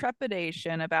their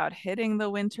trepidation about hitting the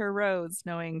winter roads,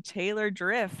 knowing Taylor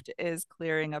Drift is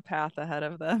clearing a path ahead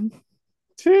of them.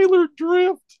 Taylor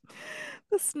Drift.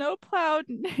 The snowplow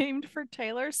named for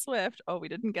Taylor Swift, oh, we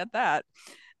didn't get that,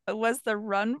 was the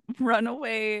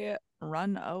runaway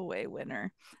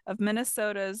winner of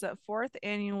Minnesota's fourth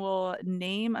annual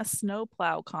Name a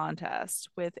Snowplow contest,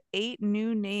 with 8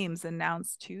 new names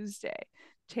announced Tuesday.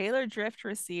 Taylor Drift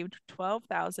received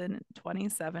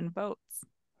 12,027 votes,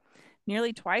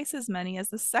 nearly twice as many as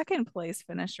the second place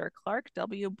finisher, Clark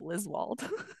W. Bliswald.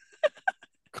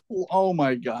 Oh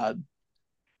my God.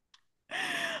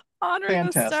 Honoring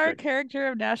the star Fantastic. character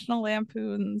of National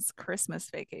Lampoon's Christmas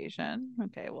Vacation.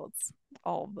 Okay, well, it's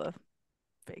all the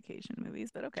vacation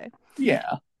movies, but okay.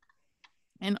 Yeah.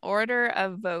 In order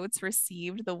of votes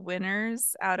received, the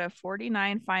winners out of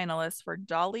 49 finalists were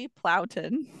Dolly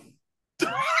Plowton,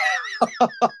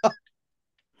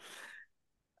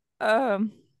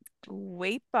 um,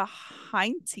 Wait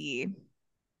Behindy.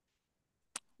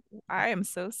 I am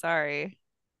so sorry.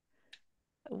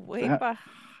 Wait That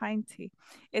Behindy.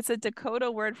 It's a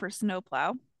Dakota word for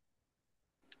snowplow.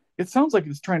 it sounds like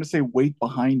it's trying to say wait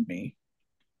behind me,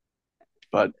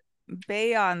 but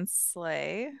Bayon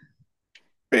sleigh.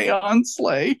 Beyond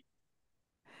Slay.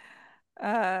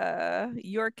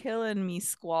 You're killing me,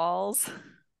 squalls.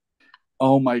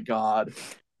 Oh my God.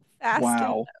 Fast and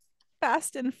Wow.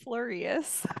 fast and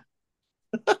furious.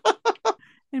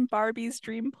 And Barbie's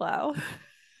dream plow.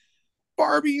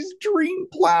 Barbie's Dream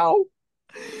Plow.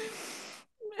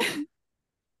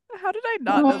 How did I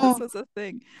not know this Oh, was a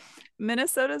thing?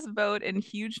 Minnesota's vote in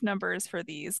huge numbers for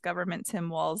these, Government Tim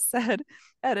Walz said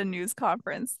at a news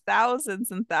conference.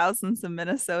 Thousands and thousands of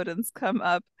Minnesotans come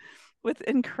up with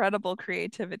incredible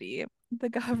creativity. The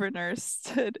governor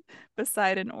stood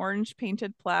beside an orange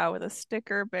painted plow with a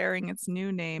sticker bearing its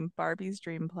new name, Barbie's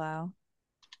Dream Plow.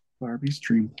 Barbie's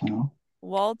Dream Plow.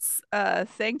 Waltz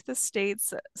thanked the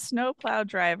state's snowplow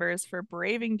drivers for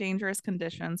braving dangerous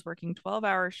conditions, working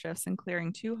 12-hour shifts and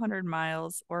clearing 200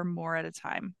 miles or more at a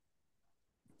time.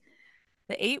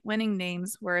 The 8 winning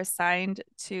names were assigned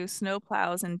to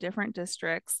snowplows in different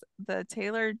districts. The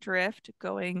Taylor Drift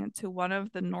going to one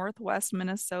in Northwest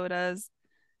Minnesota,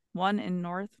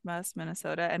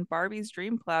 and Barbie's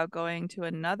Dream Plow going to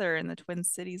another in the Twin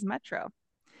Cities metro.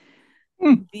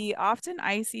 Hmm. The often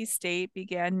icy state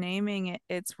began naming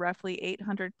its roughly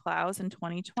 800 plows in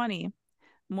 2020.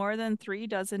 More than 3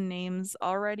 dozen names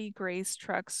already grace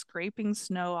trucks scraping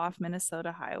snow off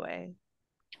Minnesota highway.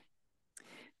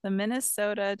 The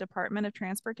Minnesota Department of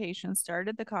Transportation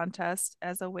started the contest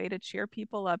as a way to cheer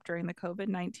people up during the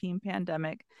COVID-19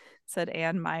 pandemic, said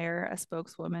Ann Meyer, a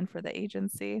spokeswoman for the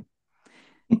agency.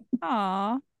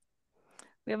 Aw,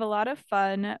 we have a lot of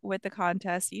fun with the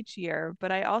contest each year,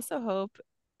 but I also hope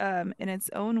in its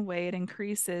own way it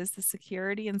increases the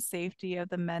security and safety of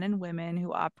the men and women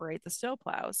who operate the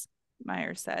snowplows,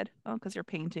 Meyer said. Oh, because you're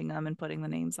painting them and putting the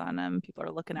names on them. People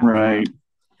are looking out for Right. them.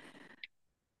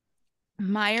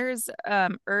 Myers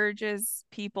urges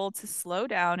people to slow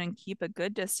down and keep a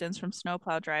good distance from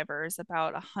snowplow drivers.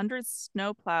 About 100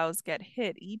 snowplows get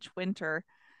hit each winter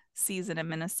season in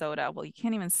Minnesota. Well, you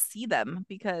can't even see them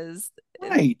because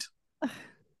Right.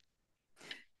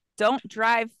 don't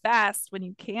drive fast when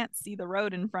you can't see the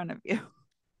road in front of you.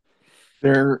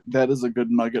 That is a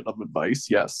good nugget of advice.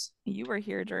 Yes. You were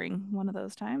here during one of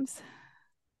those times.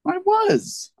 I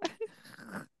was.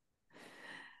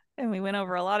 And we went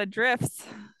over a lot of drifts.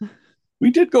 We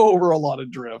did go over a lot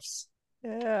of drifts.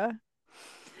 Yeah.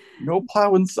 No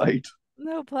plow in sight.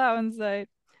 No plow in sight.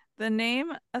 The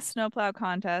name a snowplow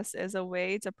contest is a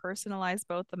way to personalize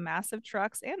both the massive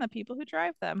trucks and the people who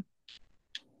drive them.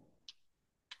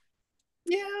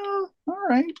 Yeah. All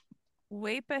right.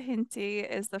 Wapahinti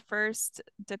is the first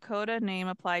Dakota name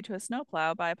applied to a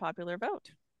snowplow by a popular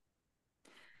vote.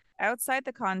 Outside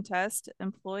the contest,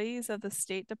 employees of the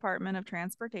State Department of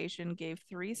Transportation gave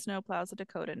 3 snowplows a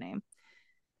Dakota name.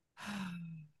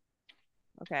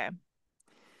 Okay.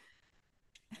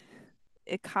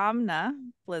 Ikamna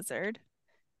Blizzard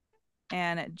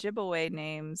and Jibaway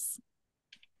names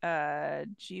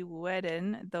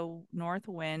Jiweden, the North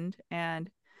Wind, and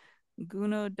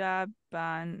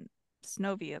Gunodaban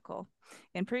snow vehicle.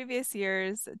 In previous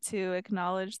years, to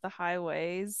acknowledge the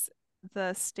highways,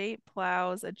 the state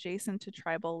plows adjacent to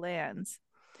tribal lands.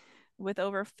 With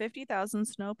over 50,000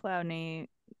 snowplow name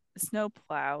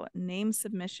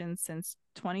submissions since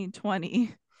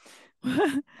 2020,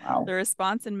 the Wow.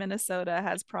 response in Minnesota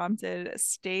has prompted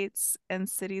states and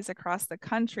cities across the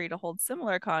country to hold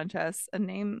similar contests and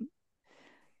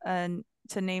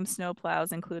to name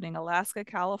snowplows, including Alaska,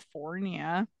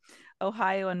 California,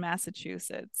 Ohio, and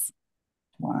Massachusetts.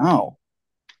 Wow.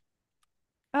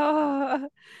 Oh,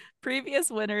 previous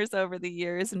winners over the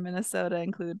years in Minnesota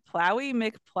include Plowy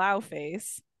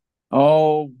McPlowface,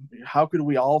 Oh, how could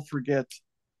we all forget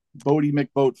Bodie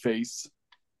McBoatface?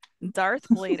 Darth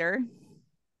Blader,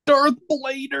 Darth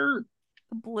Blader.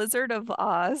 Blizzard of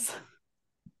Oz,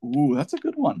 Ooh, that's a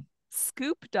good one.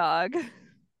 Scoop Dog,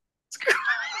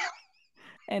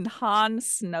 and Han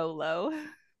Snowlow.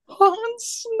 Han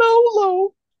Snowlow.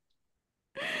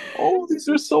 Oh, these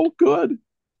are so good.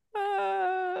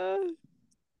 Uh,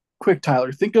 Quick,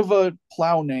 Tyler, think of a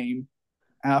plow name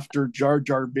after Jar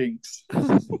Jar Binks.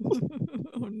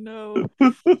 oh no.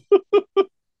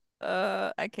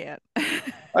 I can't.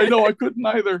 I know I couldn't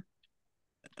either.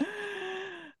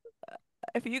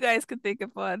 If you guys could think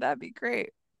of one, that'd be great.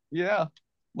 Yeah.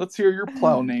 Let's hear your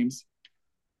plow names.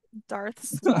 Darth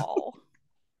Swall.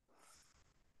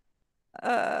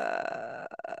 Uh,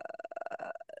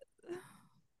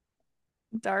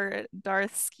 Darth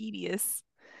Skedius.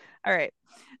 All right.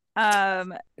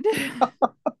 Um,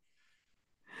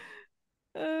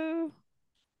 uh,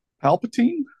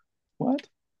 Palpatine? What?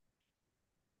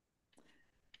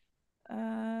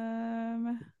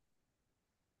 um,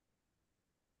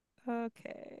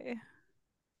 okay.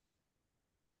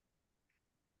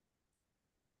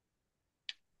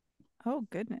 Oh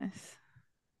goodness.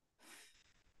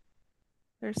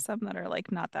 There's some that are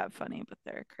like not that funny, but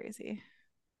they're crazy.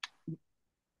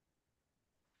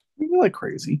 You like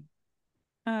crazy.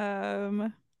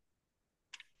 Um,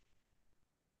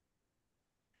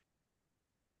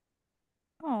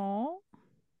 oh,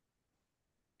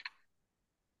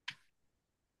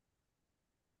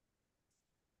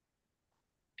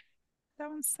 that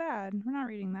one's sad. We're not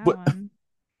reading that What? one.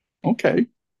 Okay.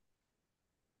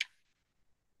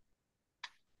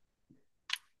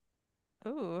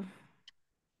 Ooh,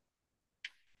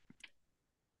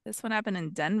 this one happened in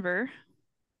Denver.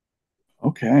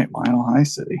 Okay. Mile High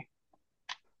City.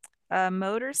 A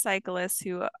motorcyclist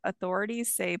who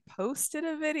authorities say posted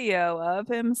a video of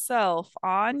himself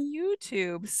on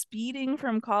YouTube speeding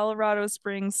from Colorado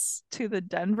Springs to the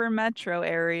Denver metro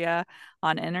area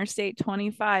on Interstate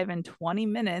 25 in 20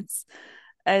 minutes,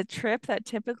 a trip that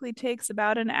typically takes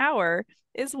about an hour,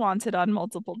 is wanted on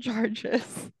multiple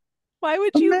charges. Why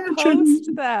would you post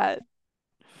Imagine, that?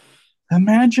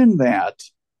 imagine that.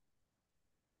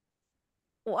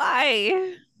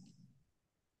 Why?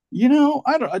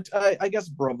 I don't. I guess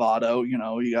bravado. You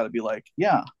got to be like,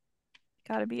 yeah,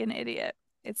 Gotta be an idiot.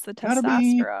 It's the got to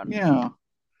be, testosterone. yeah,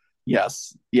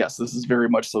 yes, yes. This is very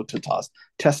much so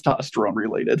testosterone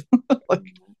related. Like,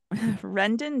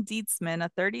 Rendon Dietzman, a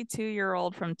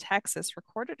 32-year-old from Texas,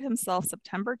 recorded himself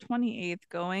September 28th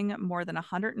going more than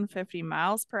 150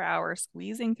 miles per hour,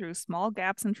 squeezing through small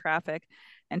gaps in traffic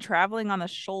and traveling on the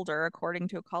shoulder, according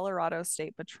to a Colorado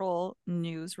State Patrol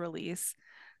news release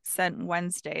sent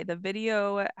Wednesday. The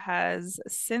video has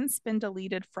since been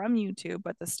deleted from YouTube,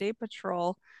 but the State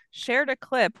Patrol shared a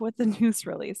clip with the news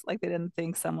release. Like they didn't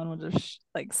think someone would have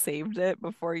like saved it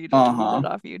before you deleted uh it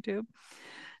off YouTube.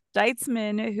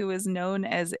 Deitzman, who is known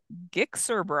as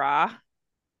Gixerbra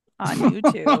on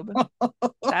YouTube.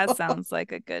 That sounds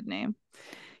like a good name.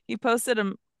 He posted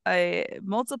a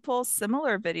multiple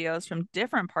similar videos from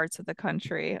different parts of the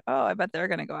country. Oh, I bet they're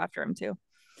going to go after him too.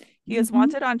 He is hmm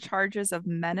wanted on charges of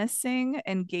menacing,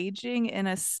 engaging in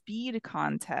a speed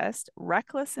contest,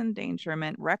 reckless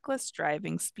endangerment, reckless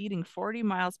driving, speeding 40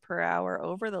 miles per hour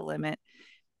over the limit.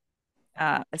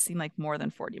 It seemed like more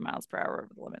than 40 miles per hour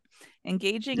over the limit.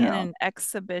 Engaging in Yeah. an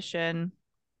exhibition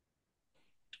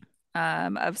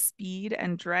of speed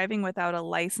and driving without a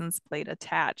license plate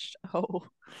attached. Oh,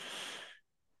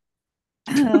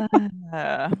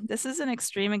 this is an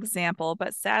extreme example,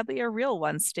 but sadly a real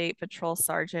one, State Patrol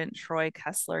Sergeant Troy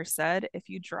Kessler said. If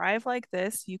you drive like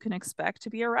this, you can expect to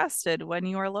be arrested when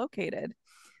you are located.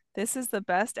 This is the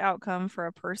best outcome for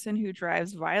a person who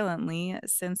drives violently,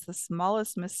 since the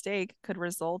smallest mistake could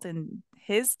result in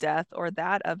his death or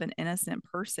that of an innocent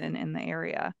person in the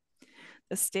area.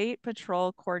 The State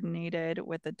Patrol coordinated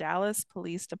with the Dallas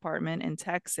Police Department in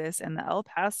Texas and the El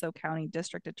Paso County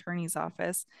District Attorney's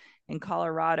Office in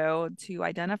Colorado to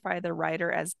identify the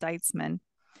rider as Deitzman,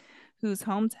 whose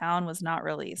hometown was not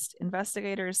released.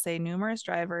 Investigators say numerous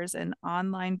drivers and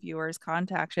online viewers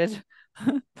contacted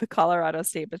the Colorado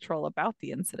State Patrol about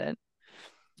the incident.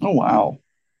 Oh wow.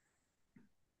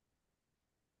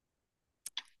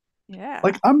 Yeah.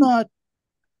 Like I'm not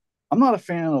a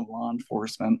fan of law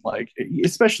enforcement, like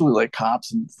especially like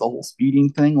cops and the whole speeding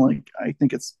thing. Like I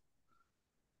think it's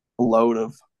a load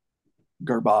of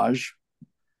garbage.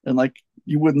 And like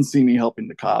you wouldn't see me helping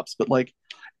the cops, but like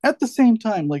at the same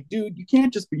time, like, dude, you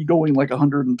can't just be going like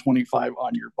 125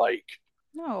 on your bike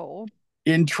No.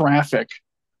 in traffic.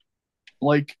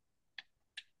 Like,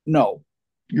 no,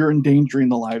 you're endangering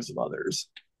the lives of others.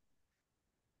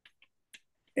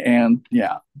 And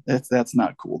yeah, that's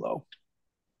not cool though.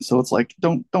 So it's like,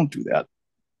 don't do that.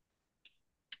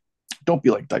 Don't be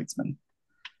like Deitzman.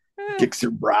 Eh, Gix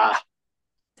your bra.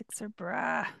 Dixer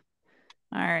bra.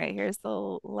 All right, here's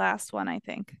the last one, I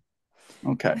think.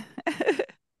 Okay.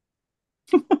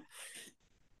 All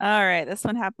right, this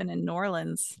one happened in New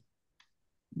Orleans.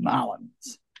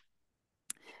 Nolans.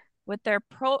 With their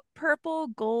purple,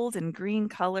 gold, and green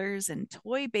colors and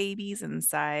toy babies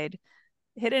inside,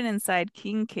 hidden inside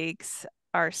king cakes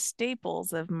are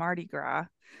staples of Mardi Gras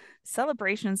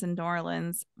celebrations in New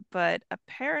Orleans, but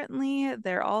apparently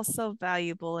they're also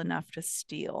valuable enough to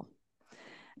steal,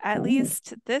 at Ooh.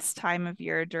 least this time of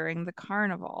year during the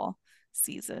carnival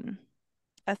season.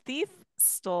 A thief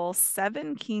stole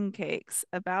 7 king cakes,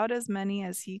 about as many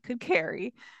as he could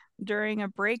carry, during a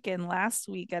break-in last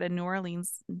week at a New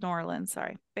Orleans,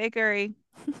 bakery.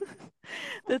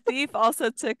 The thief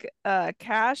also took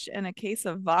cash and a case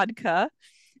of vodka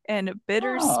and Ah,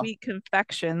 bittersweet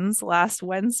confections last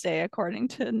Wednesday, according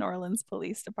to New Orleans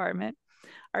Police Department.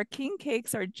 Our king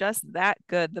cakes are just that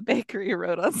good, the bakery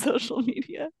wrote on social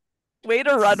media. Way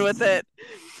to run with it.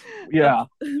 But, yeah.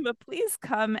 but please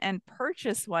come and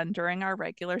purchase one during our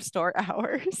regular store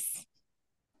hours.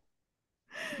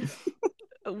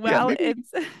 Yeah, Well, maybe.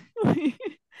 it's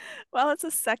well, it's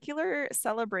a secular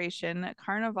celebration.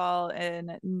 Carnival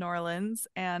in New Orleans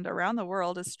and around the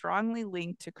world is strongly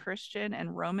linked to Christian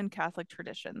and Roman Catholic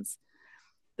traditions.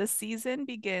 The season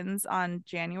begins on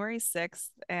January 6th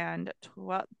and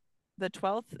the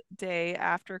 12th day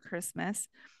after Christmas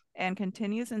and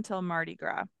continues until Mardi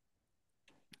Gras,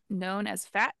 known as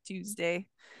Fat Tuesday,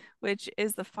 which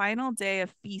is the final day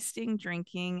of feasting,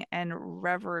 drinking, and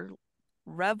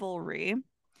revelry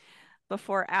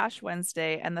before Ash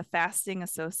Wednesday and the fasting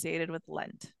associated with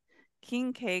Lent.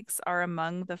 King cakes are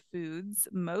among the foods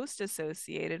most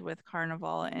associated with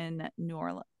Carnival in New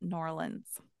Orleans.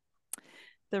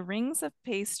 The rings of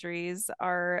pastries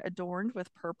are adorned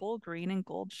with purple, green, and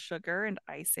gold sugar and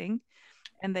icing,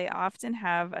 and they often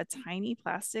have a tiny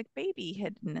plastic baby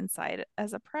hidden inside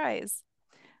as a prize.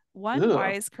 One Ugh.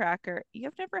 wisecracker,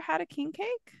 you've never had a king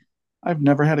cake? I've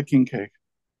never had a king cake.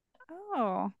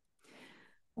 Oh,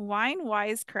 wine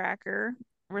wisecracker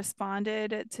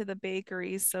responded to the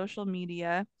bakery's social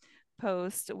media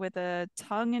post with a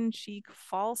tongue in cheek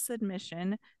false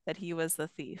admission that he was the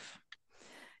thief.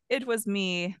 It was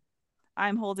me.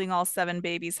 I'm holding all seven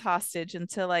babies hostage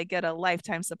until I get a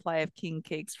lifetime supply of king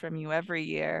cakes from you every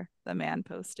year, the man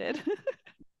posted.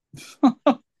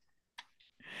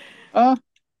 Uh,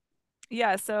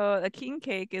 Yeah, so a king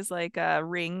cake is like a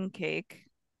ring cake,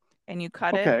 and you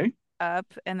cut it okay, up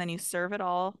and then you serve it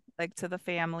all like to the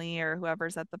family or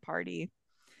whoever's at the party.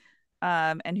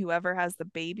 And whoever has the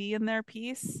baby in their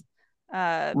piece.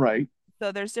 Uh, right.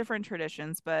 so there's different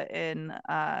traditions, but in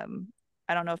I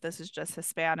don't know if this is just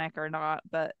Hispanic or not,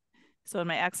 but so in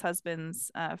my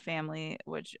ex-husband's family,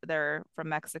 which they're from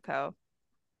Mexico,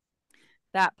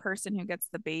 that person who gets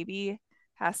the baby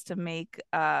has to make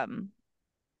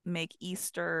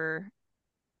Easter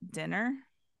dinner,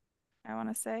 I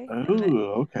want to say,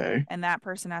 Oh, okay. and that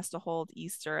person has to hold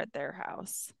Easter at their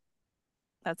house.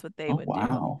 That's what they Oh, would do.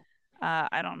 wow.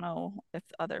 I don't know if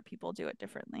other people do it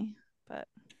differently, but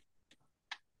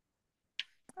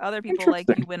other people like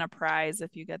you Interesting. win a prize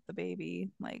if you get the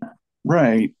baby, like,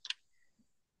 Right.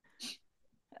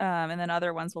 and then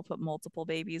other ones will put multiple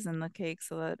babies in the cake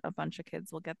so that a bunch of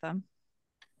kids will get them.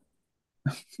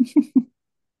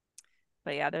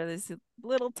 But yeah, they're these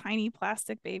little tiny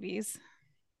plastic babies.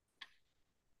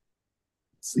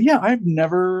 So, yeah, I've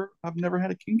never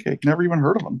had a king cake. Never even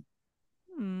heard of them.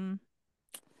 Hmm,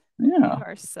 you Yeah.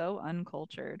 are so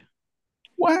uncultured.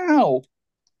 Wow.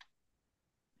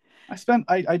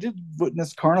 I did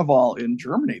witness Carnival in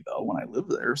Germany though when I lived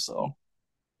there. So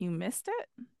You missed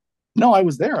it? no, I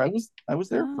was there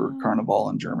for Oh, Carnival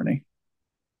in Germany.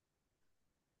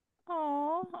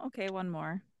 oh, okay, one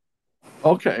more.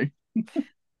 Okay.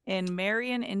 In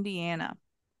Marion, Indiana,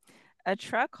 a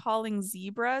truck hauling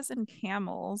zebras and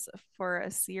camels for a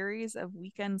series of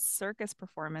weekend circus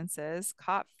performances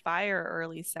caught fire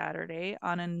early Saturday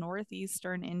on a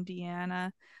northeastern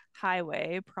Indiana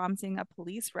highway, prompting a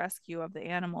police rescue of the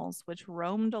animals, which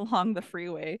roamed along the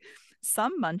freeway,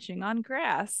 some munching on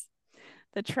grass.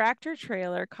 The tractor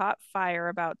trailer caught fire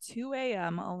about 2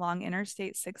 a.m. along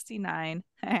Interstate 69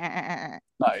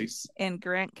 Nice. in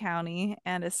Grant County,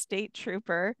 and a state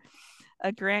trooper,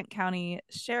 a Grant County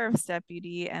sheriff's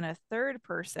deputy, and a third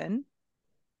person,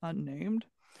 unnamed,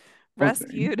 Okay.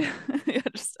 rescued yeah,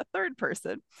 just a third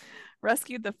person,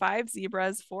 rescued the five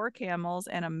zebras, four camels,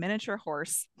 and a miniature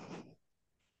horse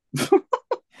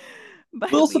by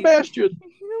Little leading Sebastian.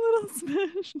 little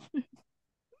smash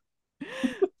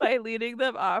by leading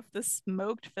them off the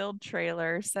smoke-filled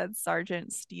trailer, said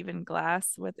Sergeant Stephen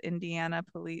Glass with Indiana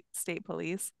State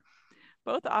Police.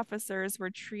 Both officers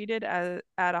were treated at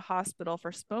a hospital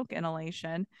for smoke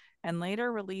inhalation and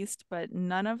later released, but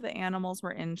none of the animals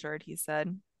were injured, he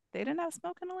said. They didn't have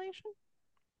smoke inhalation?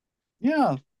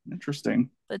 Yeah. Interesting.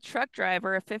 The truck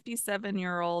driver, a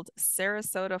 57-year-old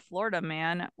Sarasota, Florida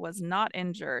man, was not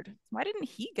injured. Why didn't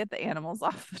he get the animals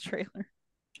off the trailer?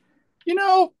 You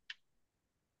know,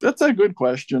 that's a good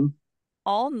question.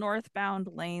 All northbound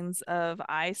lanes of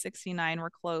I-69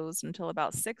 were closed until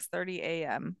about 6:30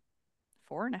 a.m.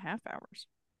 4.5 hours.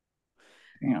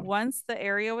 Damn. Once the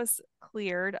area was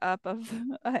cleared up of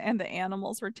and the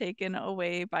animals were taken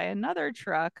away by another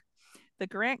truck, the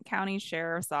Grant County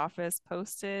Sheriff's Office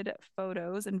posted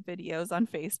photos and videos on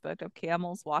Facebook of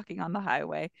camels walking on the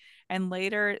highway and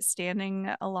later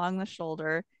standing along the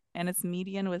shoulder, and its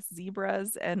median with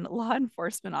zebras and law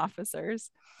enforcement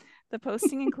officers. The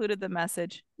posting included the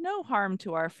message, "No harm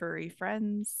to our furry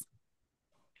friends."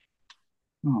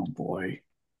 Oh boy.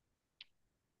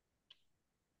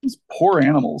 These poor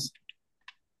animals.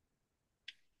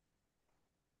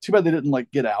 Too bad they didn't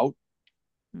like get out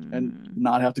and Mm-hmm.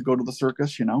 not have to go to the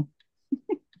circus.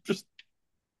 Just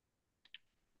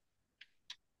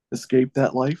escape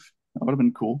that life. That would have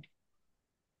been cool.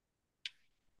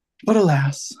 But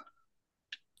alas.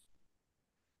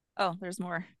 Oh, there's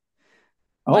more.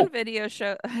 One Oh, video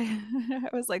show I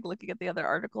was like looking at the other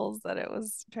articles that it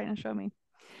was trying to show me.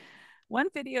 One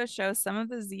video shows some of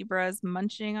the zebras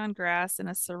munching on grass in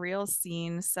a surreal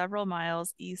scene several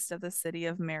miles east of the city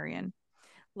of Marion,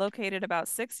 located about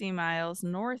 60 miles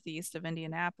northeast of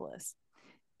Indianapolis.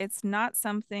 It's not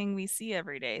something we see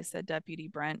every day, said Deputy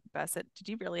Brent Bessett. Did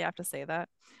you really have to say that?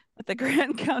 At the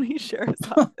Grant County Sheriff's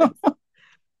Office.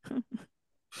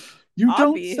 you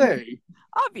don't Obvious. say.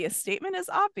 Obvious statement is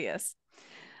obvious.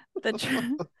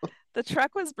 The the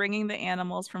truck was bringing the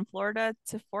animals from Florida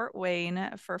to Fort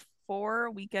Wayne for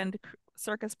four weekend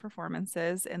circus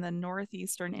performances in the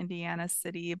northeastern Indiana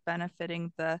city,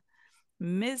 benefiting the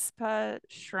Mizpah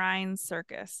Shrine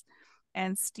Circus.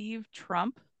 And Steve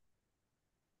Trump,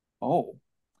 Oh,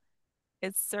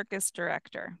 It's circus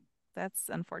director. That's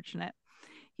unfortunate.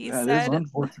 He That is said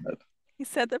unfortunate. he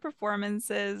said the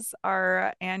performances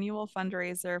are annual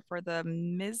fundraiser for the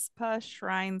Mizpah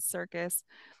Shrine Circus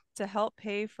to help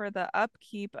pay for the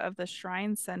upkeep of the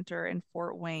Shrine Center in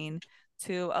Fort Wayne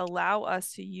to allow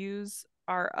us to use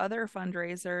our other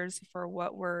fundraisers for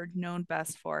what we're known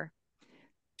best for,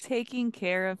 taking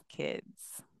care of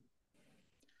kids.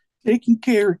 Taking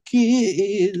care of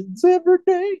kids every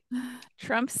day.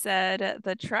 Trump said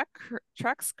the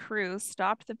truck's crew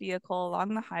stopped the vehicle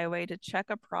along the highway to check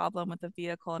a problem with the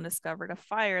vehicle and discovered a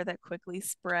fire that quickly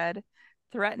spread,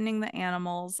 threatening the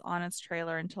animals on its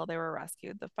trailer until they were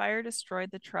rescued. The fire destroyed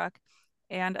the truck,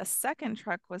 and a second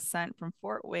truck was sent from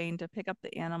Fort Wayne to pick up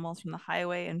the animals from the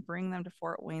highway and bring them to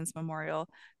Fort Wayne's Memorial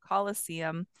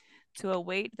Coliseum to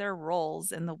await their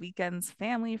roles in the weekend's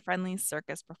family friendly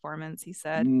circus performance. He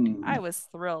said, Mm. I was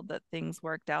thrilled that things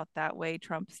worked out that way,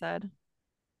 Trump said.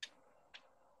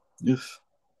 Yes.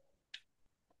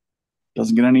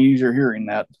 Doesn't get any easier hearing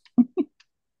that.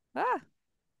 Ah,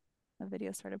 the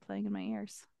video started playing in my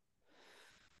ears.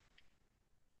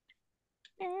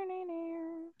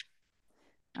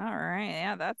 All right,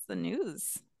 yeah, that's the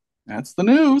news. That's the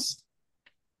news.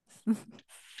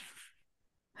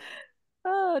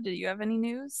 Oh, did you have any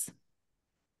news?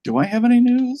 Do I have any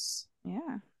news?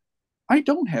 Yeah. I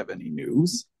don't have any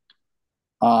news.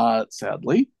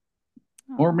 Sadly.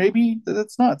 Or Oh, maybe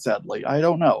that's not sadly. I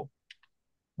don't know.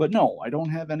 But no, I don't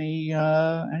have any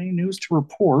news to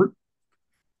report.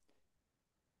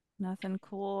 nothing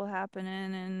cool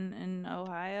happening in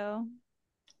Ohio.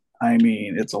 I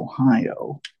mean, it's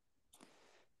Ohio,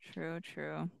 True,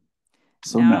 true.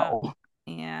 so Now, no.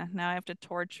 yeah, now I have to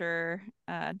torture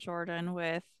Jordan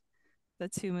with the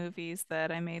two movies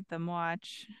that I made them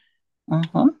watch.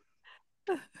 Uh-huh.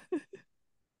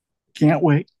 Can't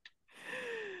wait.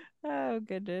 Oh,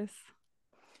 goodness.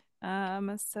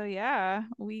 So yeah,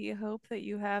 we hope that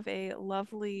you have a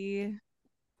lovely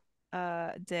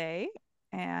day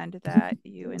and that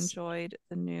you enjoyed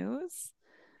the news.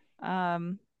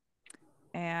 Um,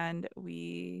 and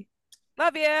we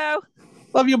love you.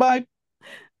 Love you, bye.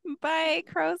 Bye,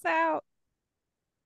 crows out.